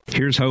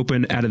here's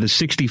hoping out of the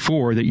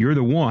 64 that you're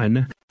the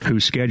one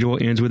whose schedule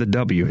ends with a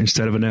W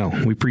instead of an L.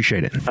 We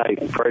appreciate it. Hey,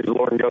 praise the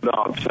Lord and go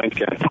Dogs. Thanks,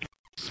 guys.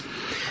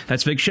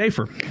 That's Vic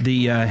Schaefer,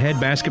 the head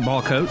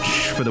basketball coach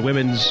for the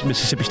women's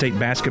Mississippi State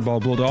basketball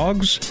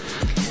Bulldogs.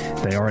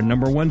 They are a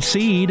 #1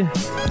 seed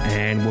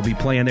and will be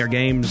playing their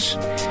games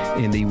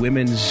in the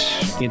women's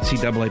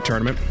NCAA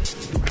tournament.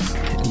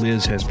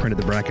 Liz has printed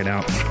the bracket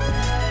out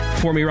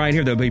for me right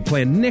here. They'll be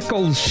playing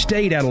Nicholls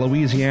State out of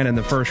Louisiana in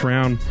the first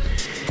round.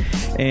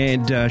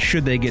 And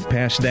should they get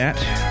past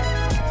that,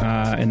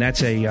 and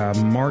that's a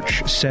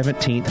March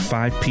 17th,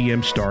 5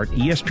 p.m. start,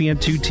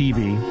 ESPN2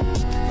 TV.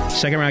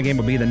 Second round game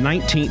will be the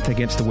 19th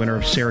against the winner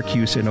of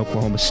Syracuse and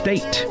Oklahoma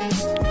State,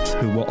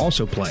 who will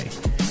also play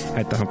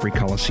at the Humphrey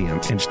Coliseum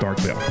in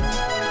Starkville.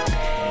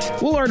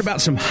 We'll learn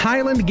about some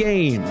Highland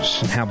games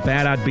and how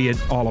bad I'd be at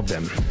all of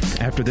them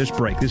after this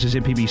break. This is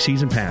MPB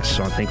Season Pass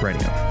on Think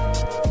Radio.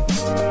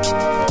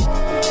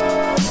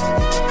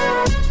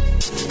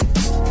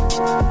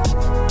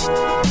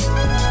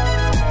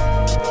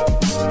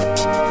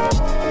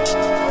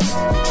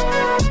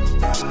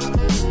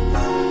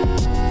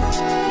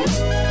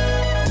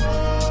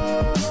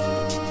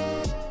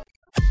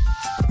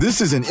 This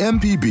is an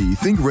MPB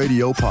Think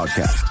Radio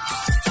podcast.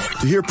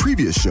 To hear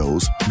previous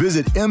shows,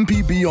 visit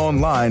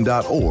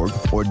mpbonline.org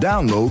or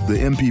download the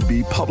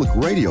MPB Public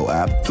Radio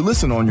app to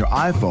listen on your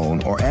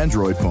iPhone or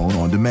Android phone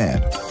on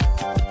demand.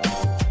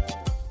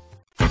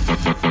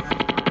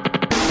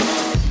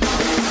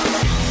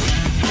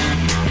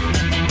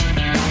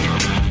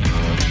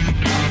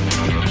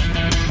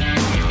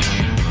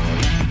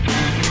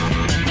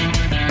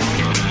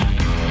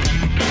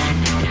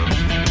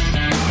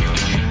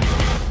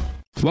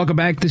 Welcome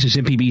back. This is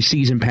MPB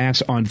Season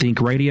Pass on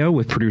Think Radio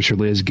with producer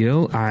Liz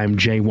Gill. I'm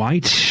Jay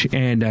White,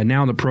 and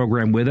now on the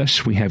program with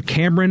us, we have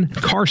Cameron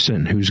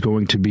Carson, who's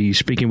going to be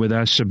speaking with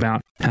us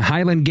about a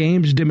Highland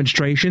Games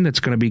demonstration that's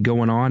going to be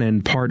going on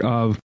and part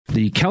of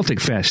the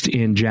Celtic Fest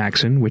in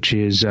Jackson, which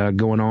is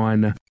going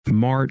on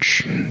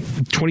March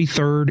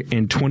 23rd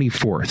and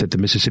 24th at the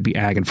Mississippi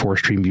Ag and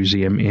Forestry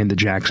Museum in the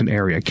Jackson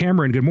area.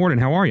 Cameron, good morning.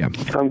 How are you?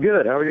 I'm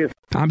good. How are you?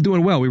 I'm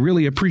doing well. We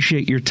really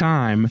appreciate your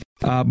time.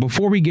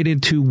 Before we get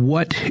into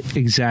what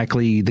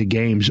exactly the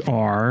games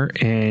are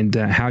and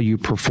how you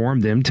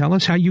perform them, tell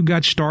us how you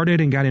got started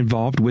and got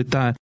involved with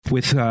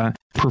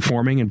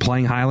performing and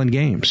playing Highland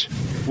Games.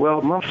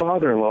 Well, my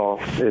father-in-law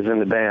is in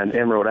the band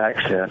Emerald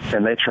Accent,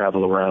 and they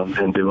travel around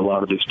and do a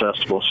lot of these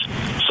festivals.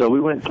 So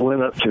we went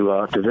up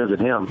to visit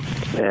him,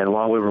 and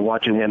while we were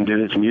watching him do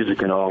his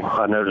music and all,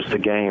 I noticed the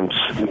games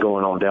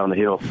going on down the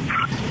hill.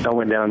 I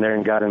went down there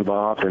and got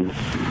involved, and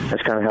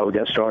that's kind of how we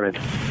got started.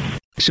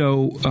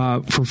 So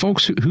for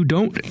folks who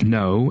don't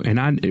know,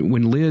 and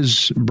when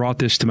Liz brought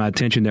this to my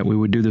attention that we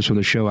would do this on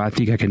the show, I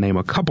think I can name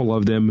a couple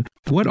of them.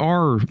 What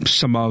are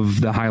some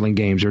of the Highland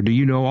Games, or do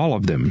you know all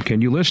of them?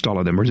 Can you list all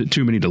of them, or is it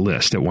too many to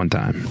list at one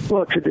time?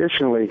 Well,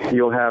 traditionally,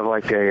 you'll have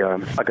like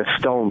a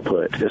stone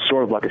put. It's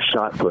sort of like a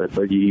shot put,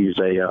 but you use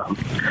like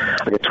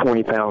a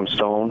 20-pound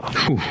stone.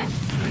 Whew.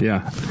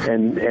 Yeah.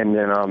 And then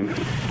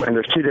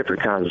there's two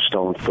different kinds of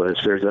stone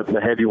puts. There's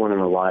the heavy one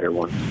and the lighter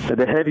one.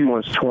 The heavy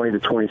one's 20 to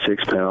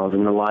 26 pounds,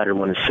 and the lighter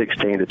one is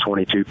 16 to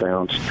 22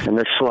 pounds. And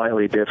there's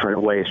slightly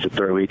different ways to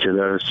throw each of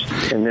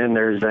those. And then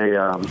there's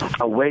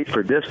a weight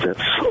for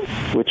distance,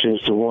 which is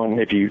the one,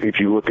 if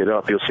you look it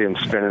up, you'll see them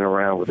spinning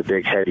around with a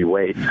big heavy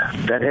weight.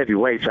 That heavy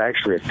weight's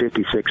actually a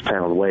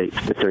 56-pound weight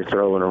that they're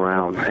throwing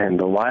around, and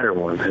the lighter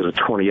one is a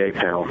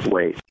 28-pound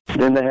weight.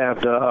 Then they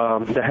have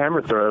the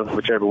hammer throw,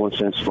 which everyone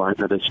seems to like,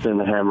 that they spin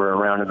the hammer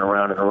around and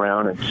around and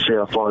around and see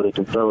how far they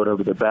can throw it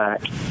over the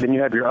back. Then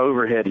you have your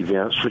overhead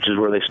events, which is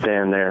where they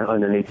stand there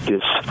underneath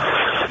this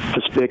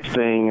big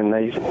thing, and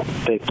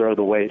they throw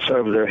the weights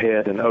over their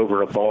head and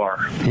over a bar.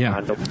 Yeah.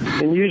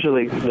 And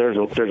usually there's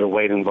a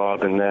weight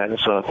involved in that.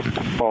 It's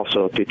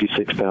also a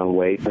 56-pound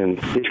weight, and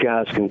these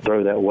guys can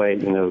throw that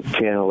weight, 10,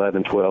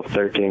 11, 12,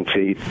 13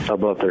 feet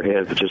above their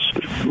head, which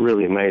is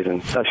really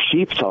amazing. A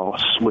sheep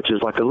toss, which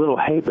is like a little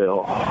hay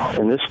bale,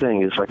 and this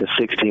thing is like a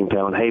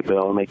 16-pound hay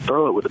bale, and they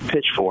throw it with a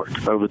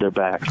pitchfork over their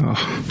back.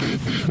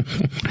 Oh.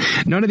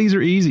 None of these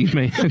are easy,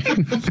 man.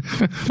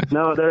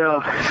 No,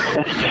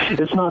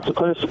 it's not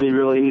supposed to be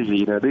really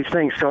easy. These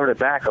things started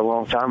back a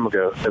long time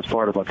ago as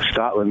part of like a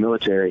Scotland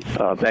military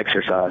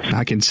exercise.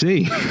 I can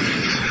see.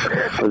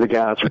 Where the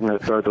guys are going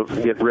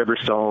to get river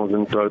stones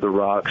and throw the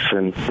rocks.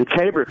 And the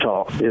caber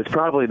toss is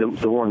probably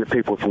the one that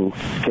people can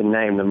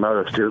name the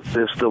most.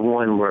 It's the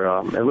one where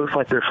it looks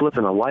like they're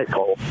flipping a light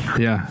pole.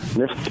 Yeah.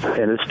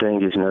 And this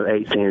thing is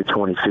 18 to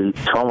 20 feet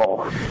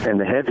tall, and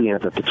the heavy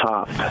end's at the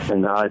top.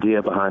 And the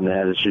idea behind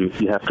that is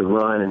you have to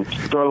run and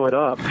throw it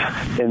up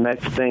and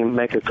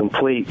make a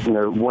complete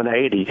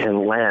 180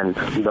 and land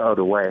the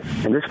other way.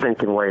 And this thing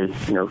can weigh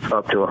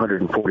up to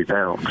 140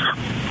 pounds.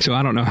 So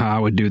I don't know how I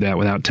would do that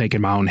without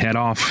taking my own head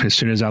off as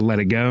soon as I let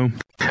it go.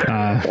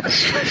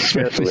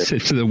 Especially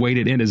since the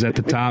weighted end is at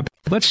the top.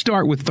 Let's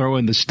start with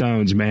throwing the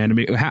stones, man. I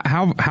mean,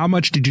 how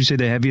much did you say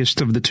the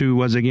heaviest of the two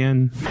was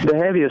again? The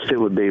heaviest it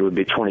would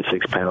be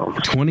 26 pounds.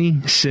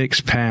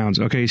 26 pounds.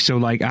 Okay, so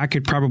like I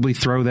could probably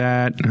throw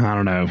that, I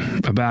don't know,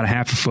 about a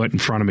half a foot in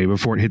front of me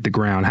before it hit the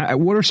ground.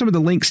 What are some of the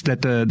links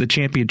that the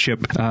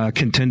championship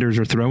contenders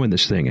are throwing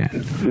this thing at?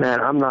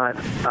 Man, I'm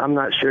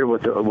not sure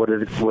what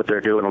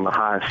they're doing on the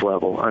highest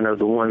level. I know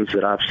the ones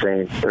that I've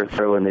seen, they're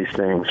throwing these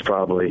things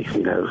probably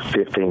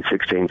 15,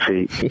 16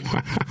 feet.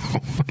 Wow.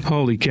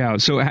 Holy cow.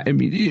 So I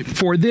mean,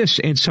 for this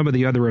and some of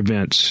the other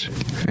events,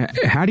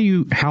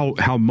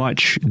 how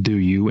much do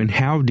you and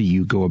how do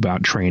you go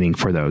about training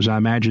for those? I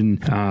imagine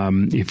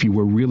if you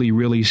were really,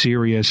 really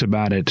serious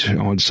about it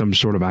on some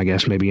sort of, I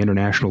guess, maybe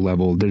international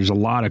level, there's a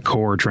lot of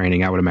core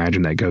training, I would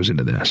imagine, that goes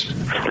into this.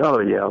 Oh,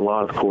 yeah, a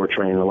lot of core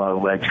training, a lot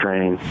of leg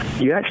training.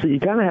 You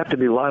kind of have to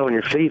be light on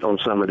your feet on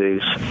some of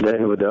these,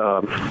 then with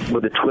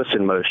the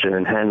twisting motion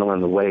and handling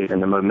the weight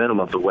and the momentum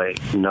of the weight,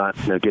 not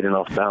getting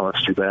off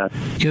balance too bad.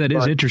 Yeah, that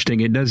is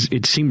interesting.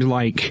 It seems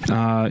like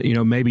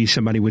maybe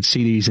somebody would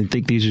see these and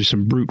think these are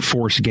some brute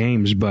force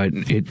games, but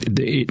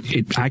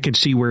I can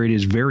see where it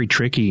is very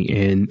tricky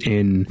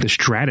in the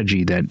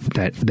strategy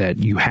that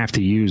you have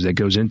to use that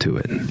goes into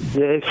it.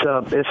 Yeah,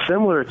 it's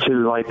similar to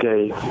like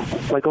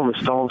on the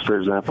stones, for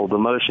example, the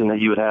motion that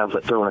you would have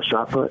like throwing a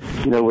shot put,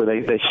 where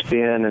they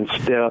spin and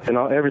step and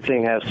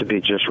everything has to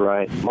be just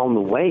right. On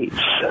the weights,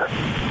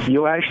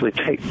 you'll actually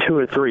take 2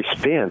 or 3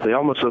 spins. They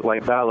almost look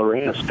like ballerinas.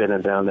 hands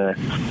spinning down there,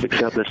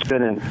 except they're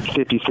spinning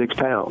 56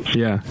 pounds.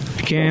 Yeah.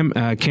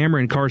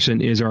 Cameron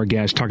Carson is our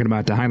guest, talking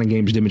about the Highland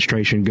Games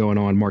demonstration going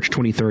on March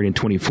 23rd and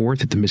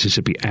 24th at the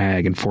Mississippi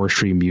Ag and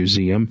Forestry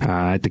Museum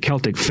at the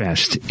Celtic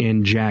Fest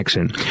in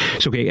Jackson.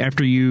 So, okay,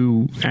 after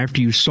you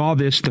saw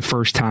this the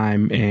first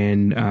time,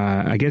 and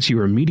I guess you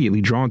were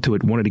immediately drawn to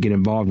it, wanted to get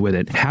involved with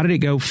it, how did it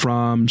go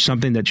from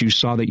something that you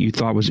saw that you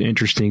thought was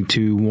interesting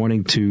to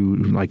wanting to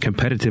like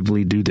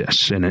competitively do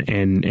this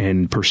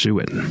and pursue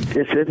it?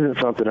 This isn't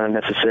something I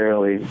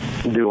necessarily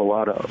do a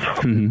lot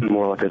of.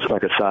 More like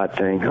a side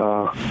thing.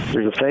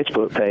 There's a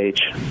Facebook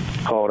page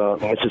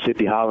called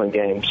Mississippi Highland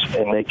Games,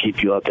 and they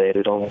keep you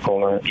updated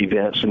on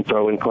events and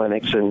throwing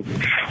clinics and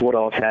what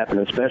all's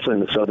happening, especially in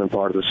the southern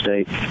part of the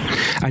state.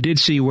 I did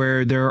see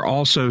where there are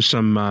also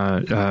some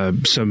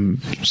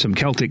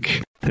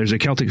Celtic. There's a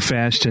Celtic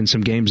Fest and some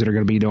games that are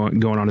going to be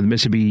going on in the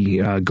Mississippi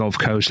Gulf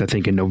Coast, I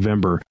think, in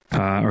November.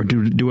 Or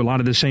do a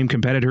lot of the same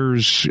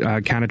competitors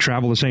kind of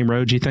travel the same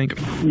roads, you think?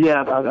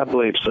 Yeah, I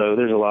believe so.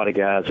 There's a lot of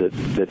guys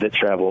that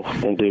travel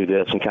and do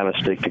this and kind of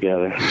stick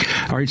together.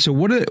 All right. So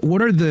what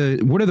are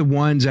the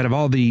ones out of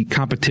all the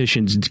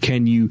competitions? Do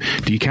you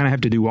kind of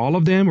have to do all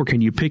of them, or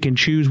can you pick and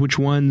choose which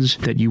ones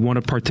that you want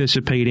to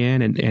participate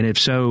in? And if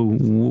so,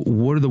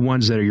 what are the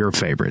ones that are your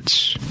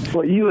favorites?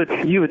 Well, you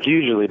would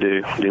usually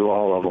do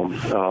all of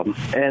them.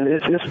 And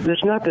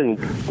there's nothing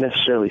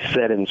necessarily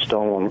set in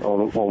stone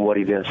on what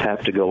events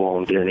have to go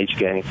on during each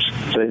game.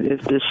 So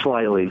it's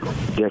slightly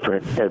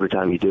different every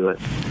time you do it.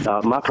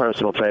 My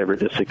personal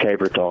favorite is the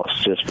caber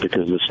toss, just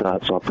because it's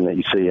not something that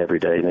you see every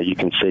day. You know, you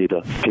can see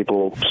the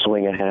people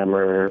swing a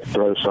hammer,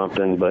 throw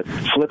something, but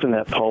flipping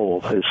that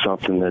pole is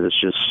something that is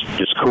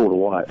just cool to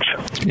watch.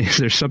 Is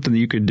there something that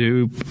you could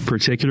do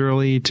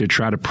particularly to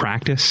try to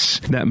practice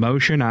that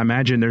motion? I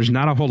imagine there's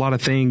not a whole lot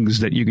of things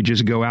that you could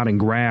just go out and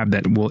grab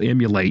that will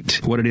emulate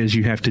what it is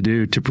you have to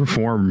do to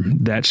perform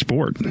that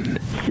sport.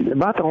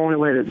 About the only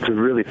way to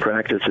really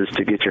practice is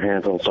to get your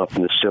hands on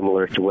something that's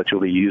similar to what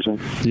you'll be using.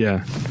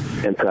 Yeah.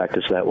 And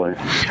practice that way.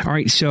 All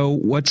right. So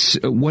what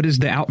is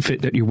the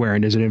outfit that you're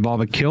wearing? Does it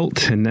involve a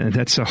kilt? And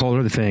that's a whole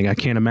other thing. I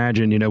can't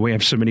imagine, we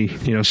have so many,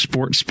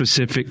 sport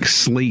specific,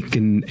 sleek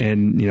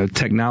and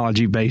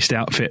technology based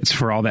outfits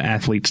for all the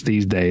athletes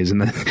these days.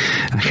 And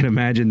I can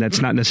imagine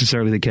that's not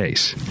necessarily the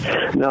case.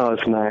 No,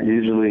 it's not.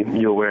 Usually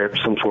you'll wear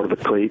some sort of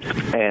a cleat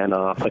and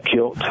a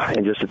kilt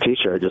and just a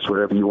T-shirt, just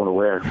whatever you want to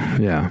wear.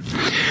 Yeah.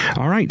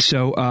 All right.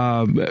 So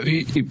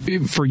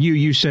for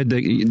you said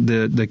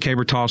the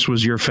caber toss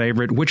was your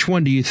favorite. Which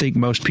one do you think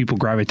most people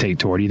gravitate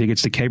toward? Do you think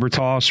it's the caber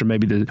toss, or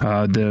maybe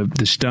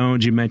the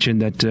stones you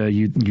mentioned that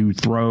you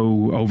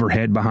throw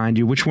overhead behind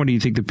you? Which one do you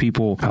think the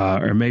people,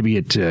 or maybe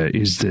it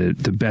is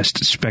the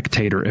best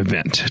spectator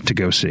event to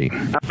go see?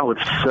 I would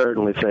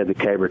certainly say the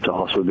caber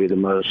toss would be the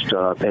most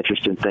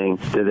interesting thing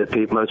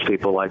that most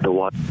people like to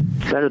watch.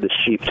 Better the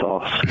sheep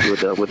toss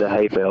with the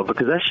hay bale,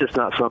 because that's just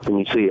not something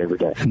you see every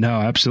day.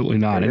 No, absolutely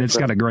not. And it's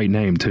got a great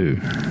name, too.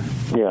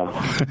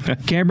 Yeah.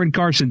 Cameron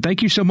Carson,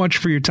 thank you so much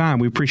for your time.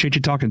 We appreciate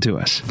you talking to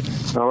us.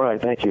 All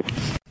right. Thank you.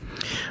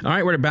 All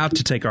right, we're about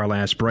to take our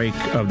last break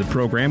of the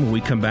program. When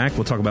we come back,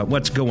 we'll talk about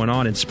what's going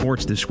on in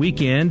sports this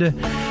weekend,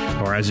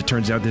 or as it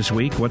turns out this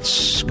week,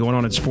 what's going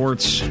on in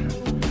sports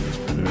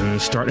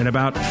starting in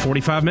about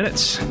 45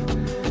 minutes.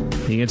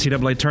 The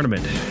NCAA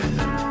tournament.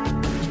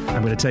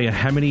 I'm going to tell you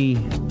how many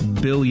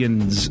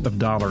billions of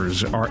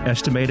dollars are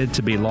estimated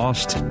to be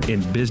lost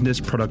in business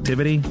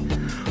productivity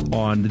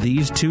on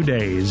these 2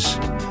 days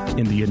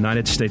in the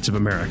United States of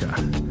America.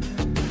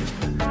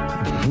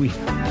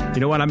 You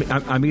know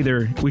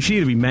what? We should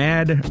either be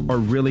mad or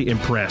really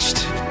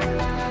impressed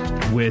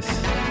with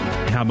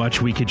how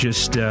much we could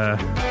just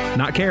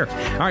not care.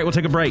 All right, we'll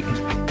take a break.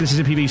 This is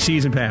MPB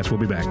Season Pass. We'll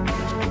be back.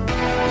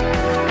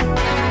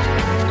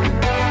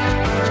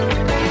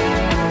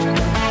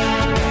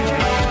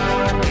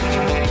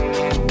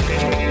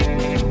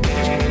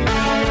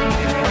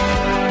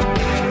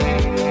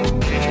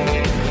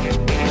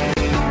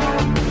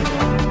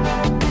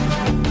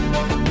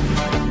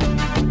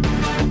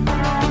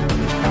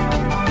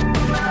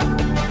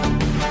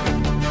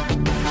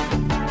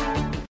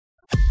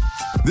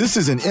 This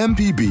is an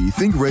MPB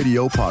Think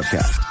Radio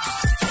podcast.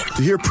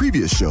 To hear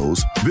previous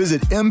shows,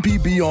 visit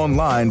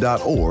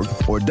mpbonline.org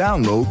or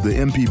download the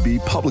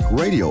MPB Public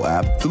Radio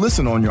app to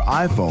listen on your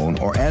iPhone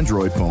or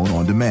Android phone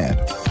on demand.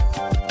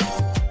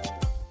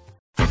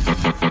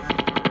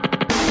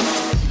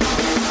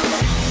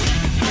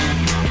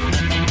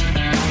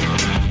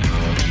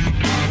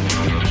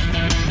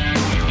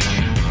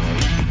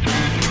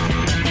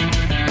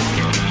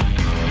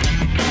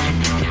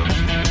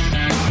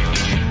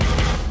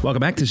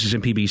 Welcome back. This is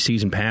MPB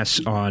Season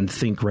Pass on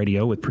Think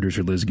Radio with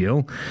producer Liz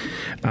Gill.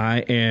 I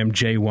am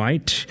Jay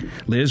White.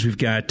 Liz, we've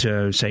got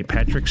St.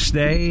 Patrick's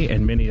Day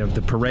and many of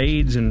the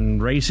parades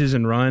and races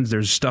and runs.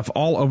 There's stuff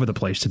all over the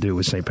place to do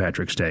with St.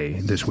 Patrick's Day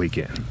this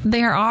weekend.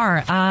 There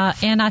are.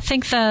 And I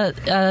think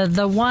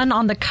the one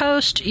on the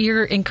coast,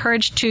 you're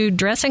encouraged to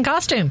dress in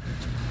costume.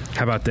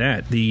 How about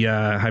that? The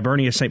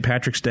Hibernia St.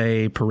 Patrick's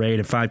Day Parade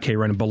and 5K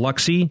run in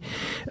Biloxi.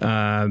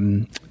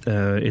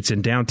 It's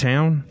in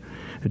downtown.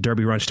 The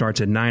Derby run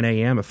starts at 9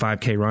 a.m., a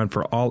 5K run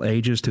for all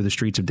ages through the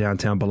streets of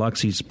downtown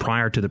Biloxi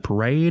prior to the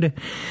parade.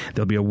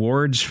 There'll be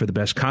awards for the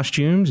best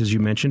costumes, as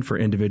you mentioned, for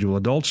individual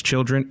adults,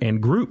 children,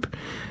 and group.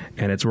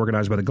 And it's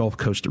organized by the Gulf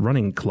Coast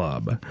Running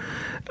Club.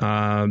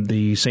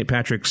 The St.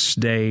 Patrick's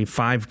Day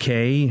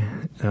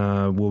 5K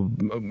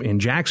in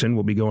Jackson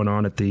will be going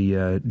on at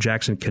the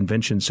Jackson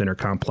Convention Center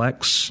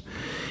complex.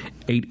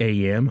 8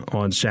 a.m.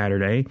 on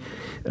Saturday.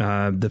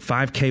 The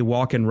 5K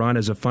walk and run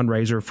is a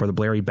fundraiser for the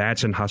Blairy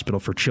Batson Hospital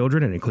for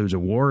Children and includes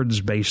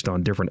awards based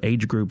on different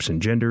age groups and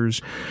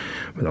genders.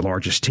 The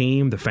largest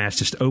team, the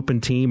fastest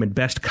open team, and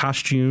best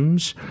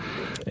costumes.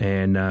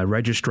 And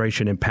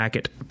registration and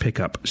packet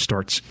pickup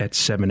starts at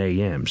 7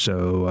 a.m.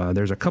 So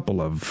there's a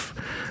couple of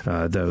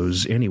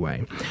those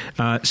anyway.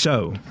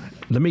 So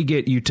let me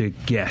get you to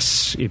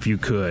guess, if you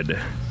could,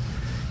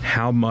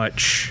 how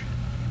much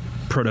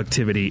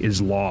productivity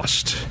is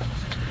lost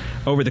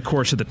over the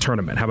course of the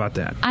tournament. How about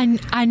that?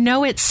 I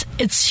know it's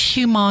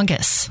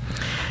humongous.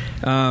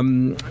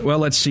 Well,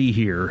 let's see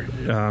here.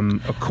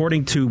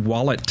 According to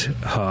Wallet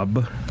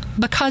Hub,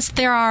 because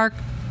there are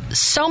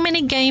so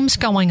many games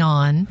going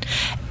on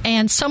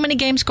and so many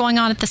games going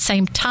on at the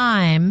same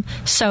time,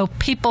 so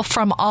people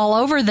from all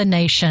over the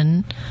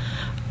nation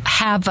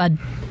have a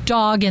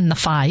dog in the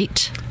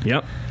fight.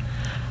 Yep.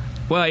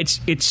 Well,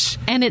 it's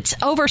and it's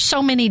over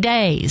so many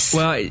days.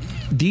 Well,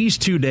 these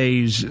 2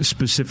 days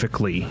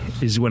specifically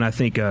is when I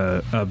think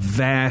a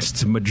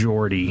vast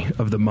majority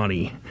of the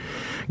money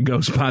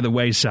goes by the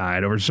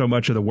wayside, or so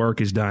much of the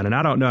work is done. And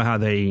I don't know how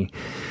they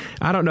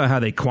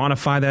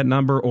quantify that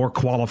number or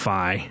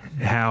qualify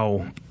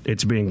how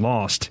it's being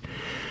lost.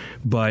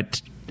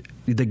 But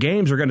the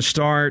games are going to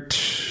start,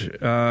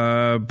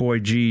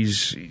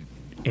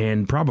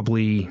 in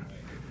probably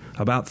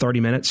about 30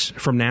 minutes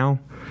from now.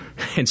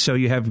 And so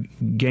you have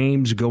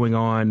games going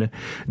on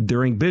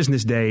during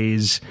business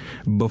days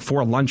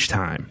before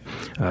lunchtime,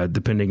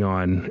 depending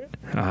on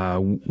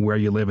where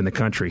you live in the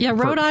country. Yeah,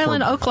 Rhode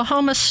Island,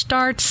 Oklahoma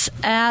starts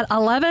at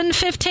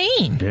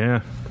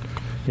 11:15.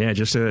 Yeah,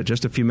 just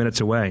a few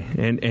minutes away.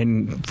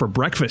 And for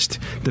breakfast,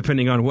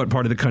 depending on what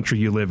part of the country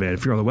you live in.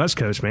 If you're on the West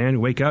Coast, man,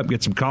 wake up,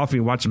 get some coffee,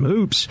 and watch some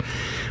hoops.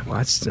 Well,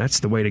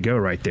 that's the way to go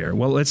right there.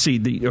 Well, let's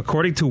see.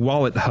 According to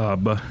Wallet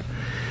Hub,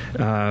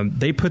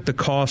 they put the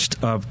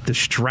cost of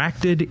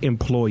distracted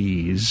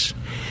employees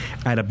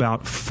at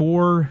about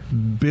 $4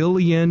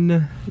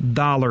 billion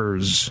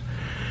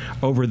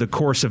over the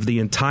course of the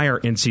entire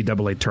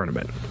NCAA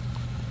tournament.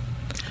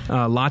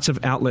 Lots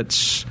of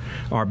outlets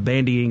are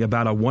bandying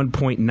about a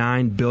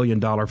 $1.9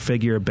 billion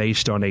figure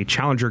based on a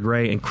Challenger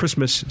Gray and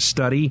Christmas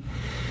study.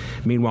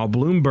 Meanwhile,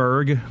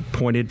 Bloomberg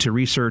pointed to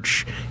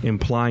research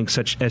implying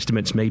such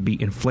estimates may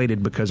be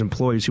inflated because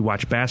employees who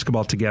watch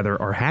basketball together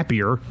are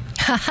happier.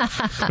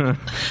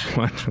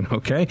 What?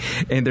 Okay.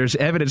 And there's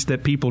evidence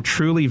that people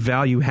truly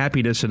value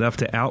happiness enough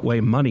to outweigh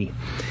money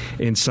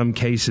in some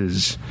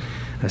cases.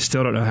 I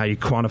still don't know how you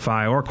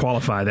quantify or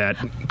qualify that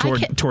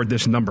toward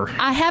this number.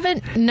 I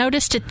haven't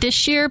noticed it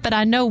this year, but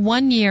I know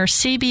one year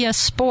CBS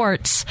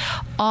Sports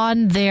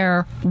on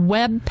their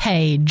web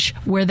page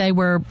where they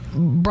were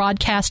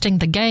broadcasting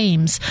the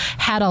games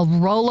had a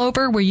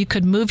rollover where you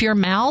could move your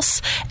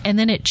mouse and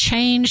then it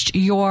changed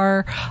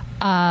your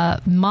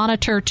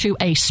monitor to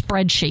a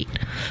spreadsheet.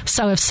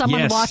 So if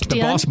someone walked in,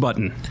 the boss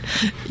button,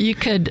 you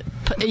could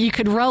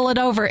roll it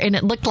over and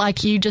it looked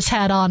like you just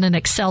had on an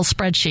Excel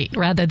spreadsheet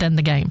rather than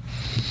the game.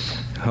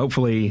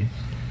 Hopefully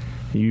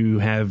you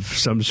have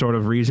some sort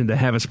of reason to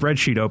have a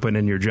spreadsheet open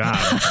in your job.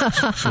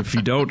 If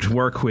you don't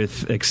work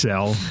with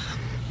Excel,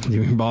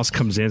 your boss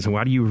comes in and says,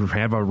 why do you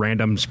have a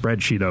random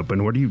spreadsheet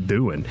open? What are you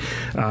doing?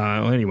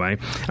 Anyway,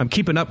 I'm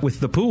keeping up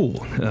with the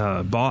pool.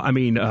 I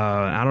don't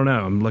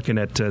know. I'm looking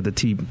at the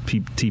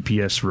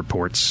TPS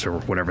reports or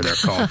whatever they're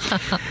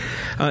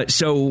called.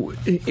 So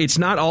it's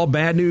not all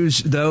bad news,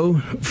 though,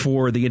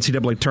 for the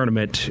NCAA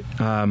tournament.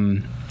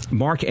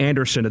 Mark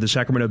Anderson of the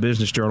Sacramento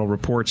Business Journal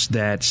reports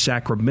that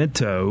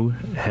Sacramento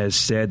has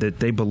said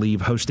that they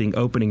believe hosting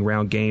opening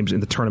round games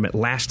in the tournament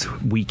last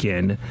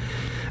weekend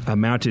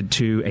amounted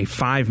to a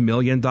 $5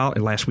 million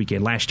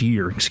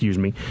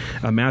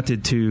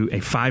amounted to a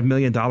 $5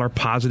 million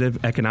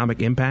positive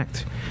economic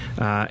impact.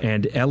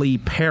 And Ellie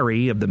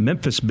Perry of the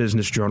Memphis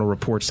Business Journal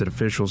reports that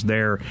officials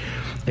there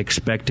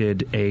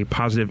expected a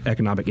positive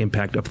economic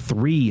impact of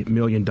 $3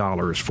 million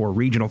for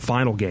regional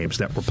final games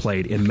that were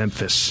played in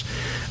Memphis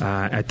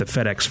at the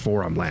FedEx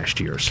Forum last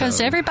year. Because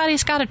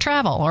everybody's got to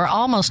travel, or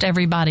almost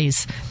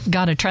everybody's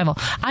got to travel.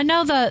 I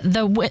know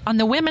on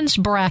the women's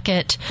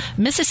bracket,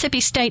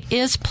 Mississippi State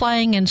is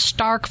playing in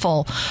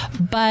Starkville,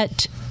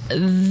 but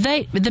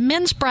the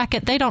men's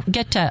bracket, they don't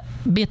get to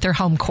be at their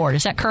home court.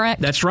 Is that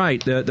correct? That's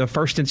right. The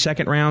first and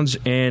second rounds,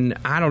 and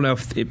I don't know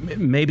if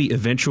maybe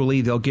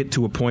eventually they'll get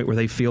to a point where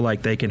they feel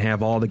like they can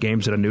have all the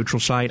games at a neutral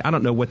site. I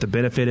don't know what the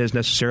benefit is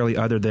necessarily,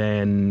 other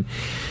than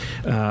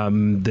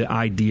the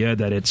idea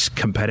that it's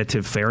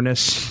competitive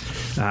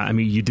fairness. I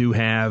mean, you do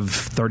have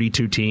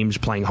 32 teams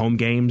playing home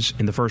games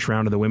in the first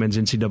round of the women's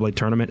NCAA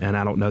tournament, and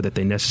I don't know that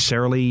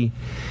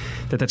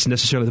that's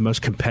necessarily the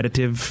most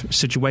competitive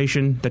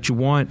situation that you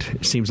want.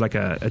 It seems like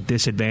a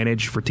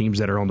disadvantage for teams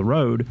that are on the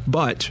road.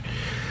 But,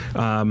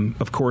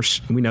 of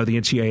course, we know the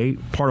NCAA,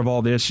 part of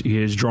all this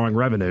is drawing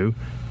revenue.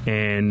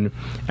 And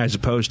as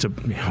opposed to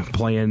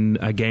playing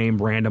a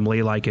game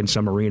randomly like in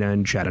some arena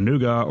in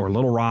Chattanooga or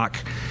Little Rock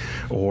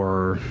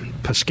or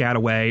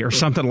Piscataway or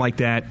something like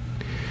that,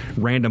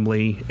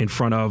 randomly in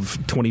front of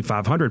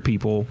 2,500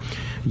 people,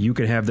 you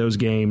could have those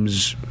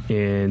games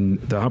in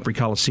the Humphrey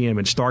Coliseum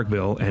in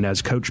Starkville, and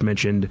as Coach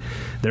mentioned,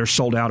 they're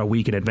sold out a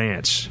week in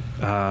advance.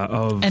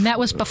 And that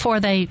was before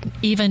they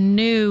even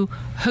knew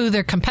who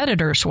their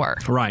competitors were.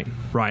 Right.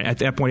 At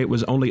that point, it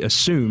was only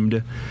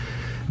assumed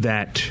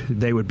that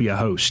they would be a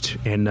host,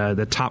 and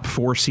the top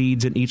 4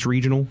 seeds in each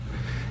regional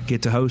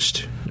get to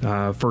host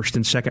first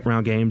and second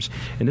round games,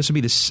 and this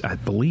would be I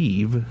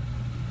believe,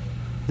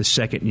 the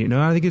second,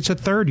 I think it's a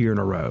third year in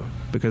a row,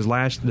 because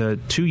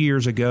 2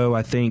 years ago,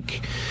 I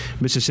think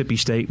Mississippi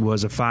State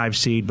was a 5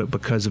 seed, but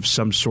because of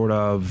some sort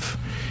of,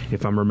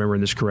 if I'm remembering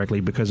this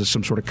correctly, because of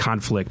some sort of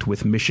conflict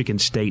with Michigan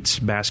State's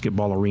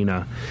basketball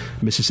arena,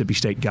 Mississippi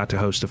State got to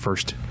host the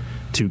first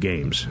 2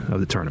 games of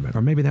the tournament.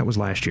 Or maybe that was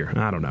last year.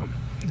 I don't know.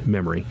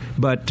 Memory.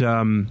 But,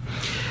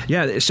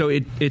 so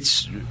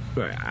it's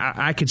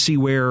I could see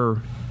where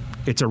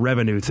it's a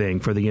revenue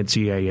thing for the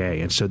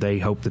NCAA, and so they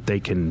hope that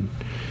they can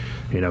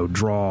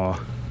draw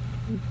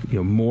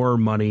more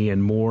money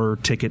and more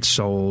tickets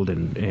sold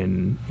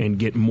and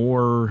get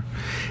more.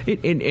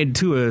 And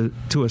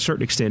to a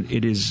certain extent,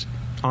 it is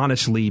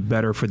honestly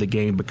better for the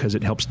game because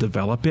it helps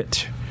develop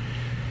it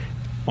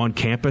on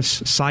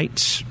campus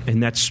sites,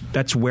 and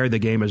that's where the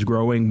game is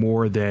growing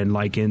more than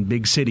like in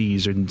big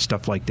cities and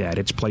stuff like that.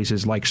 It's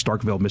places like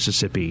Starkville,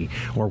 Mississippi,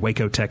 or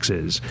Waco,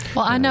 Texas.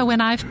 Well, I know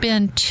when I've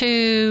been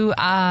to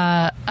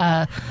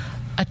a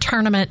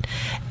tournament,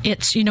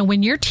 it's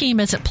when your team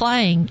isn't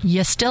playing,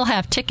 you still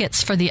have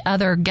tickets for the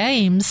other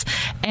games,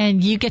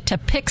 and you get to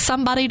pick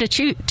somebody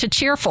to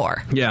cheer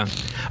for. Yeah.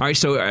 All right.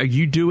 So, are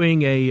you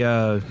doing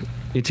a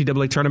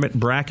NCAA tournament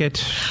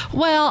bracket?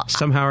 Well,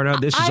 somehow or another,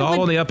 this is all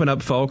on the up and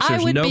up, folks.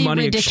 There's no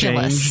money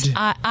exchanged.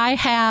 I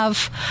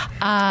have.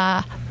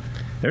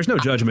 There's no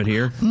judgment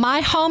here. My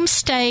home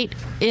state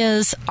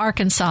is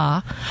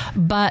Arkansas,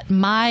 but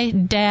my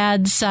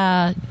dad's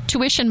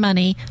tuition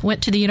money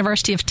went to the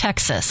University of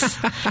Texas,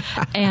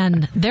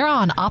 and they're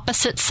on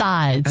opposite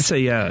sides. That's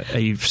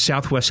a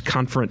Southwest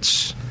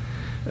Conference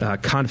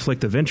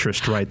conflict of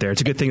interest right there.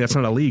 It's a good thing that's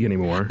not a league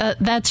anymore.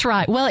 That's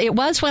right. Well, it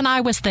was when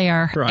I was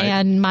there, right.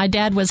 And my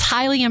dad was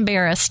highly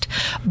embarrassed,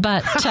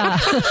 but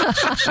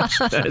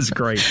that is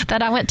great.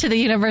 That I went to the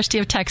University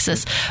of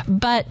Texas.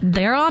 But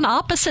they're on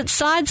opposite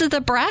sides of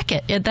the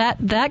bracket.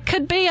 That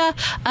could be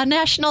a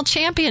national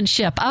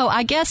championship. Oh,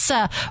 I guess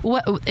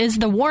what is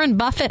the Warren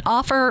Buffett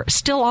offer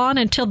still on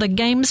until the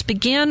games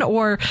begin,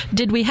 or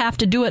did we have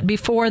to do it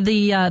before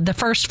the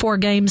first 4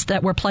 games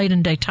that were played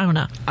in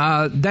Daytona?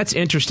 That's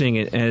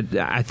interesting. And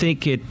I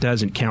think it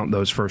doesn't count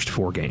those first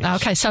 4 games.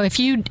 Okay, so if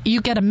you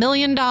get $1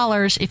 million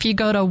if you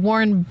go to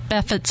Warren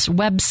Buffett's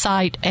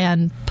website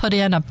and put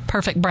in a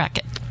perfect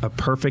bracket. A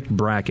perfect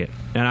bracket.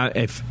 And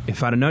if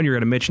I'd have known you were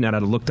going to mention that,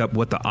 I'd have looked up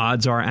what the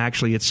odds are.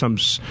 Actually, it's some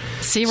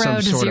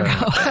 0 to 0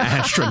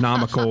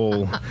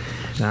 astronomical.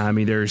 I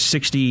mean, there's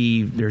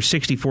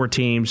 64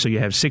 teams, so you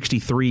have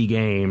 63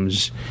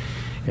 games.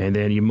 And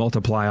then you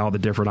multiply all the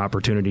different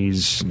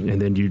opportunities,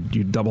 and then you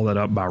double that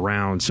up by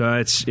round.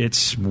 So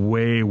it's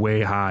way,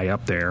 way high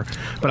up there.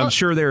 But I'm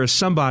sure there is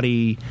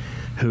somebody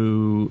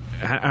who,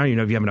 I don't even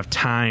know if you have enough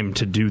time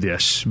to do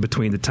this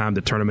between the time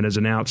the tournament is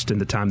announced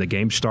and the time the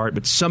games start,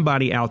 but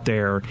somebody out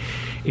there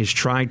is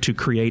trying to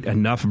create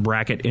enough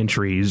bracket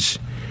entries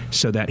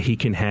so that he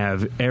can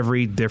have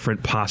every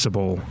different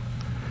possible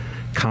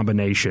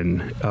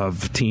combination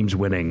of teams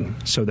winning,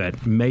 so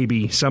that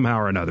maybe somehow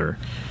or another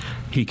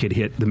he could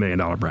hit the $1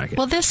 million bracket.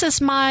 Well, this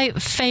is my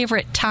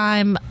favorite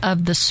time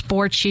of the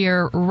sports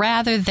year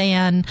rather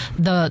than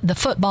the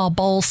football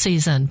bowl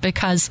season,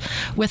 because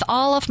with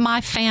all of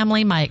my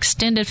family, my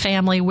extended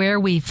family, where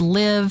we've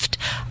lived,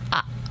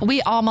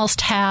 we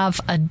almost have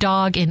a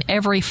dog in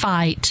every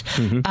fight,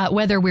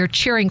 whether we're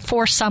cheering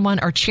for someone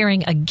or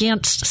cheering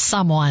against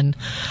someone.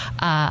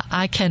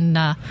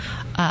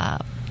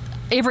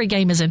 Every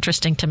game is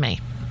interesting to me.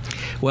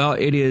 Well,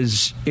 it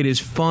is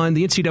fun.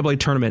 The NCAA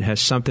tournament has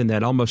something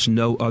that almost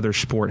no other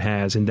sport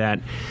has, in that,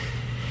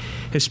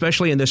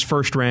 especially in this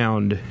first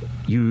round,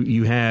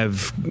 you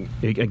have,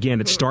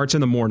 again, it starts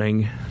in the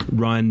morning,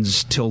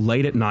 runs till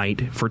late at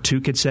night for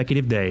 2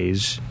 consecutive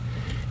days,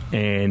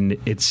 and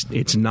it's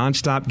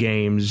nonstop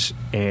games,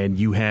 and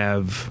you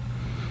have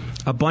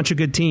a bunch of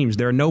good teams.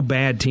 There are no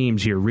bad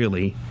teams here,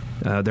 really.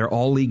 They're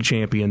all league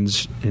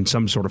champions in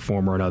some sort of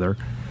form or another.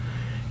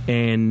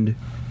 And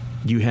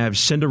you have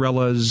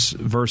Cinderellas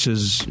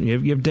versus,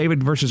 you have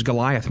David versus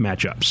Goliath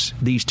matchups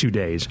these 2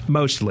 days,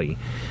 mostly.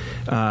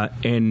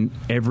 And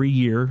every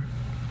year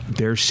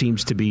there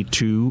seems to be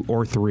 2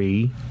 or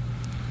 3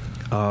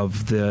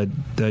 of the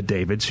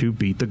Davids who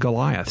beat the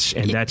Goliaths,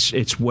 and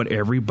it's what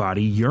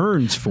everybody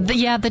yearns for.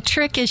 The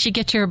trick is you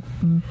get your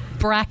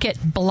bracket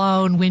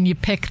blown when you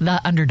pick the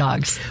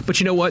underdogs. But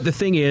you know what? The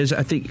thing is,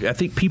 I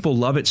think people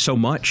love it so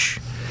much.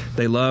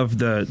 They love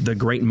the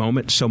great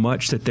moment so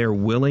much that they're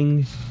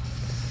willing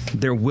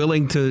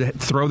to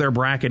throw their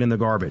bracket in the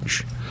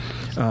garbage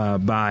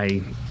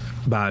by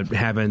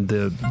having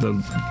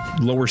the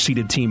lower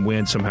seeded team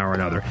win somehow or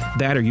another.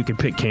 That, or you can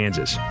pick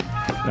Kansas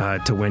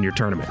to win your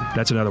tournament.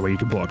 That's another way you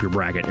can blow up your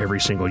bracket every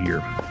single year.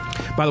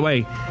 By the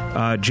way,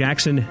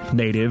 Jackson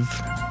native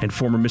and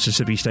former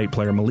Mississippi State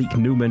player Malik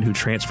Newman, who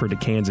transferred to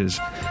Kansas,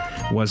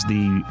 was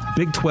the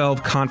Big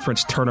 12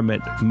 Conference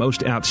Tournament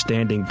most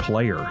outstanding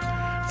player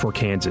for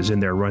Kansas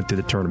in their run through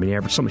the tournament. He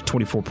averaged something like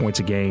 24 points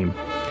a game.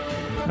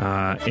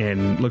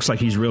 And looks like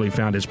he's really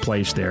found his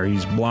place there.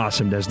 He's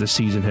blossomed as the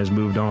season has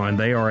moved on.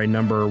 They are a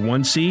number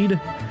 1 seed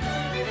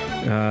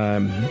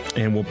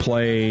and will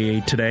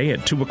play today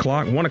at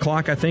 1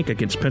 o'clock, I think,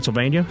 against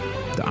Pennsylvania,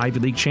 the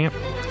Ivy League champ.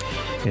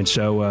 And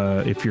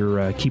so if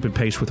you're keeping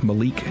pace with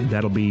Malik,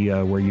 that'll be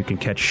where you can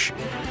catch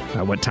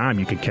what time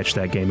you can catch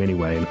that game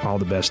anyway. And all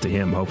the best to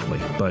him, hopefully.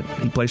 But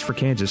he plays for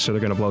Kansas, so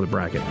they're going to blow the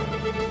bracket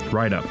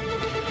right up.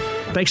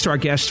 Thanks to our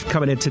guests for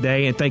coming in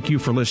today, and thank you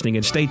for listening.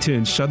 And stay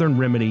tuned. Southern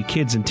Remedy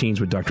Kids and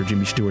Teens with Dr.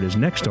 Jimmy Stewart is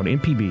next on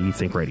MPB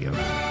Think Radio.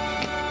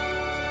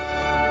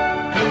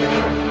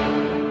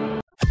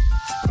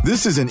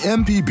 This is an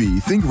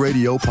MPB Think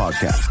Radio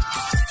podcast.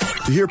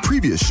 To hear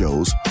previous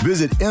shows,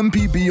 visit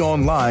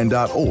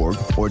mpbonline.org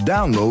or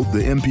download the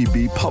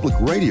MPB Public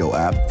Radio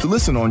app to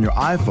listen on your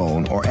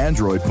iPhone or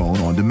Android phone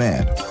on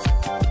demand.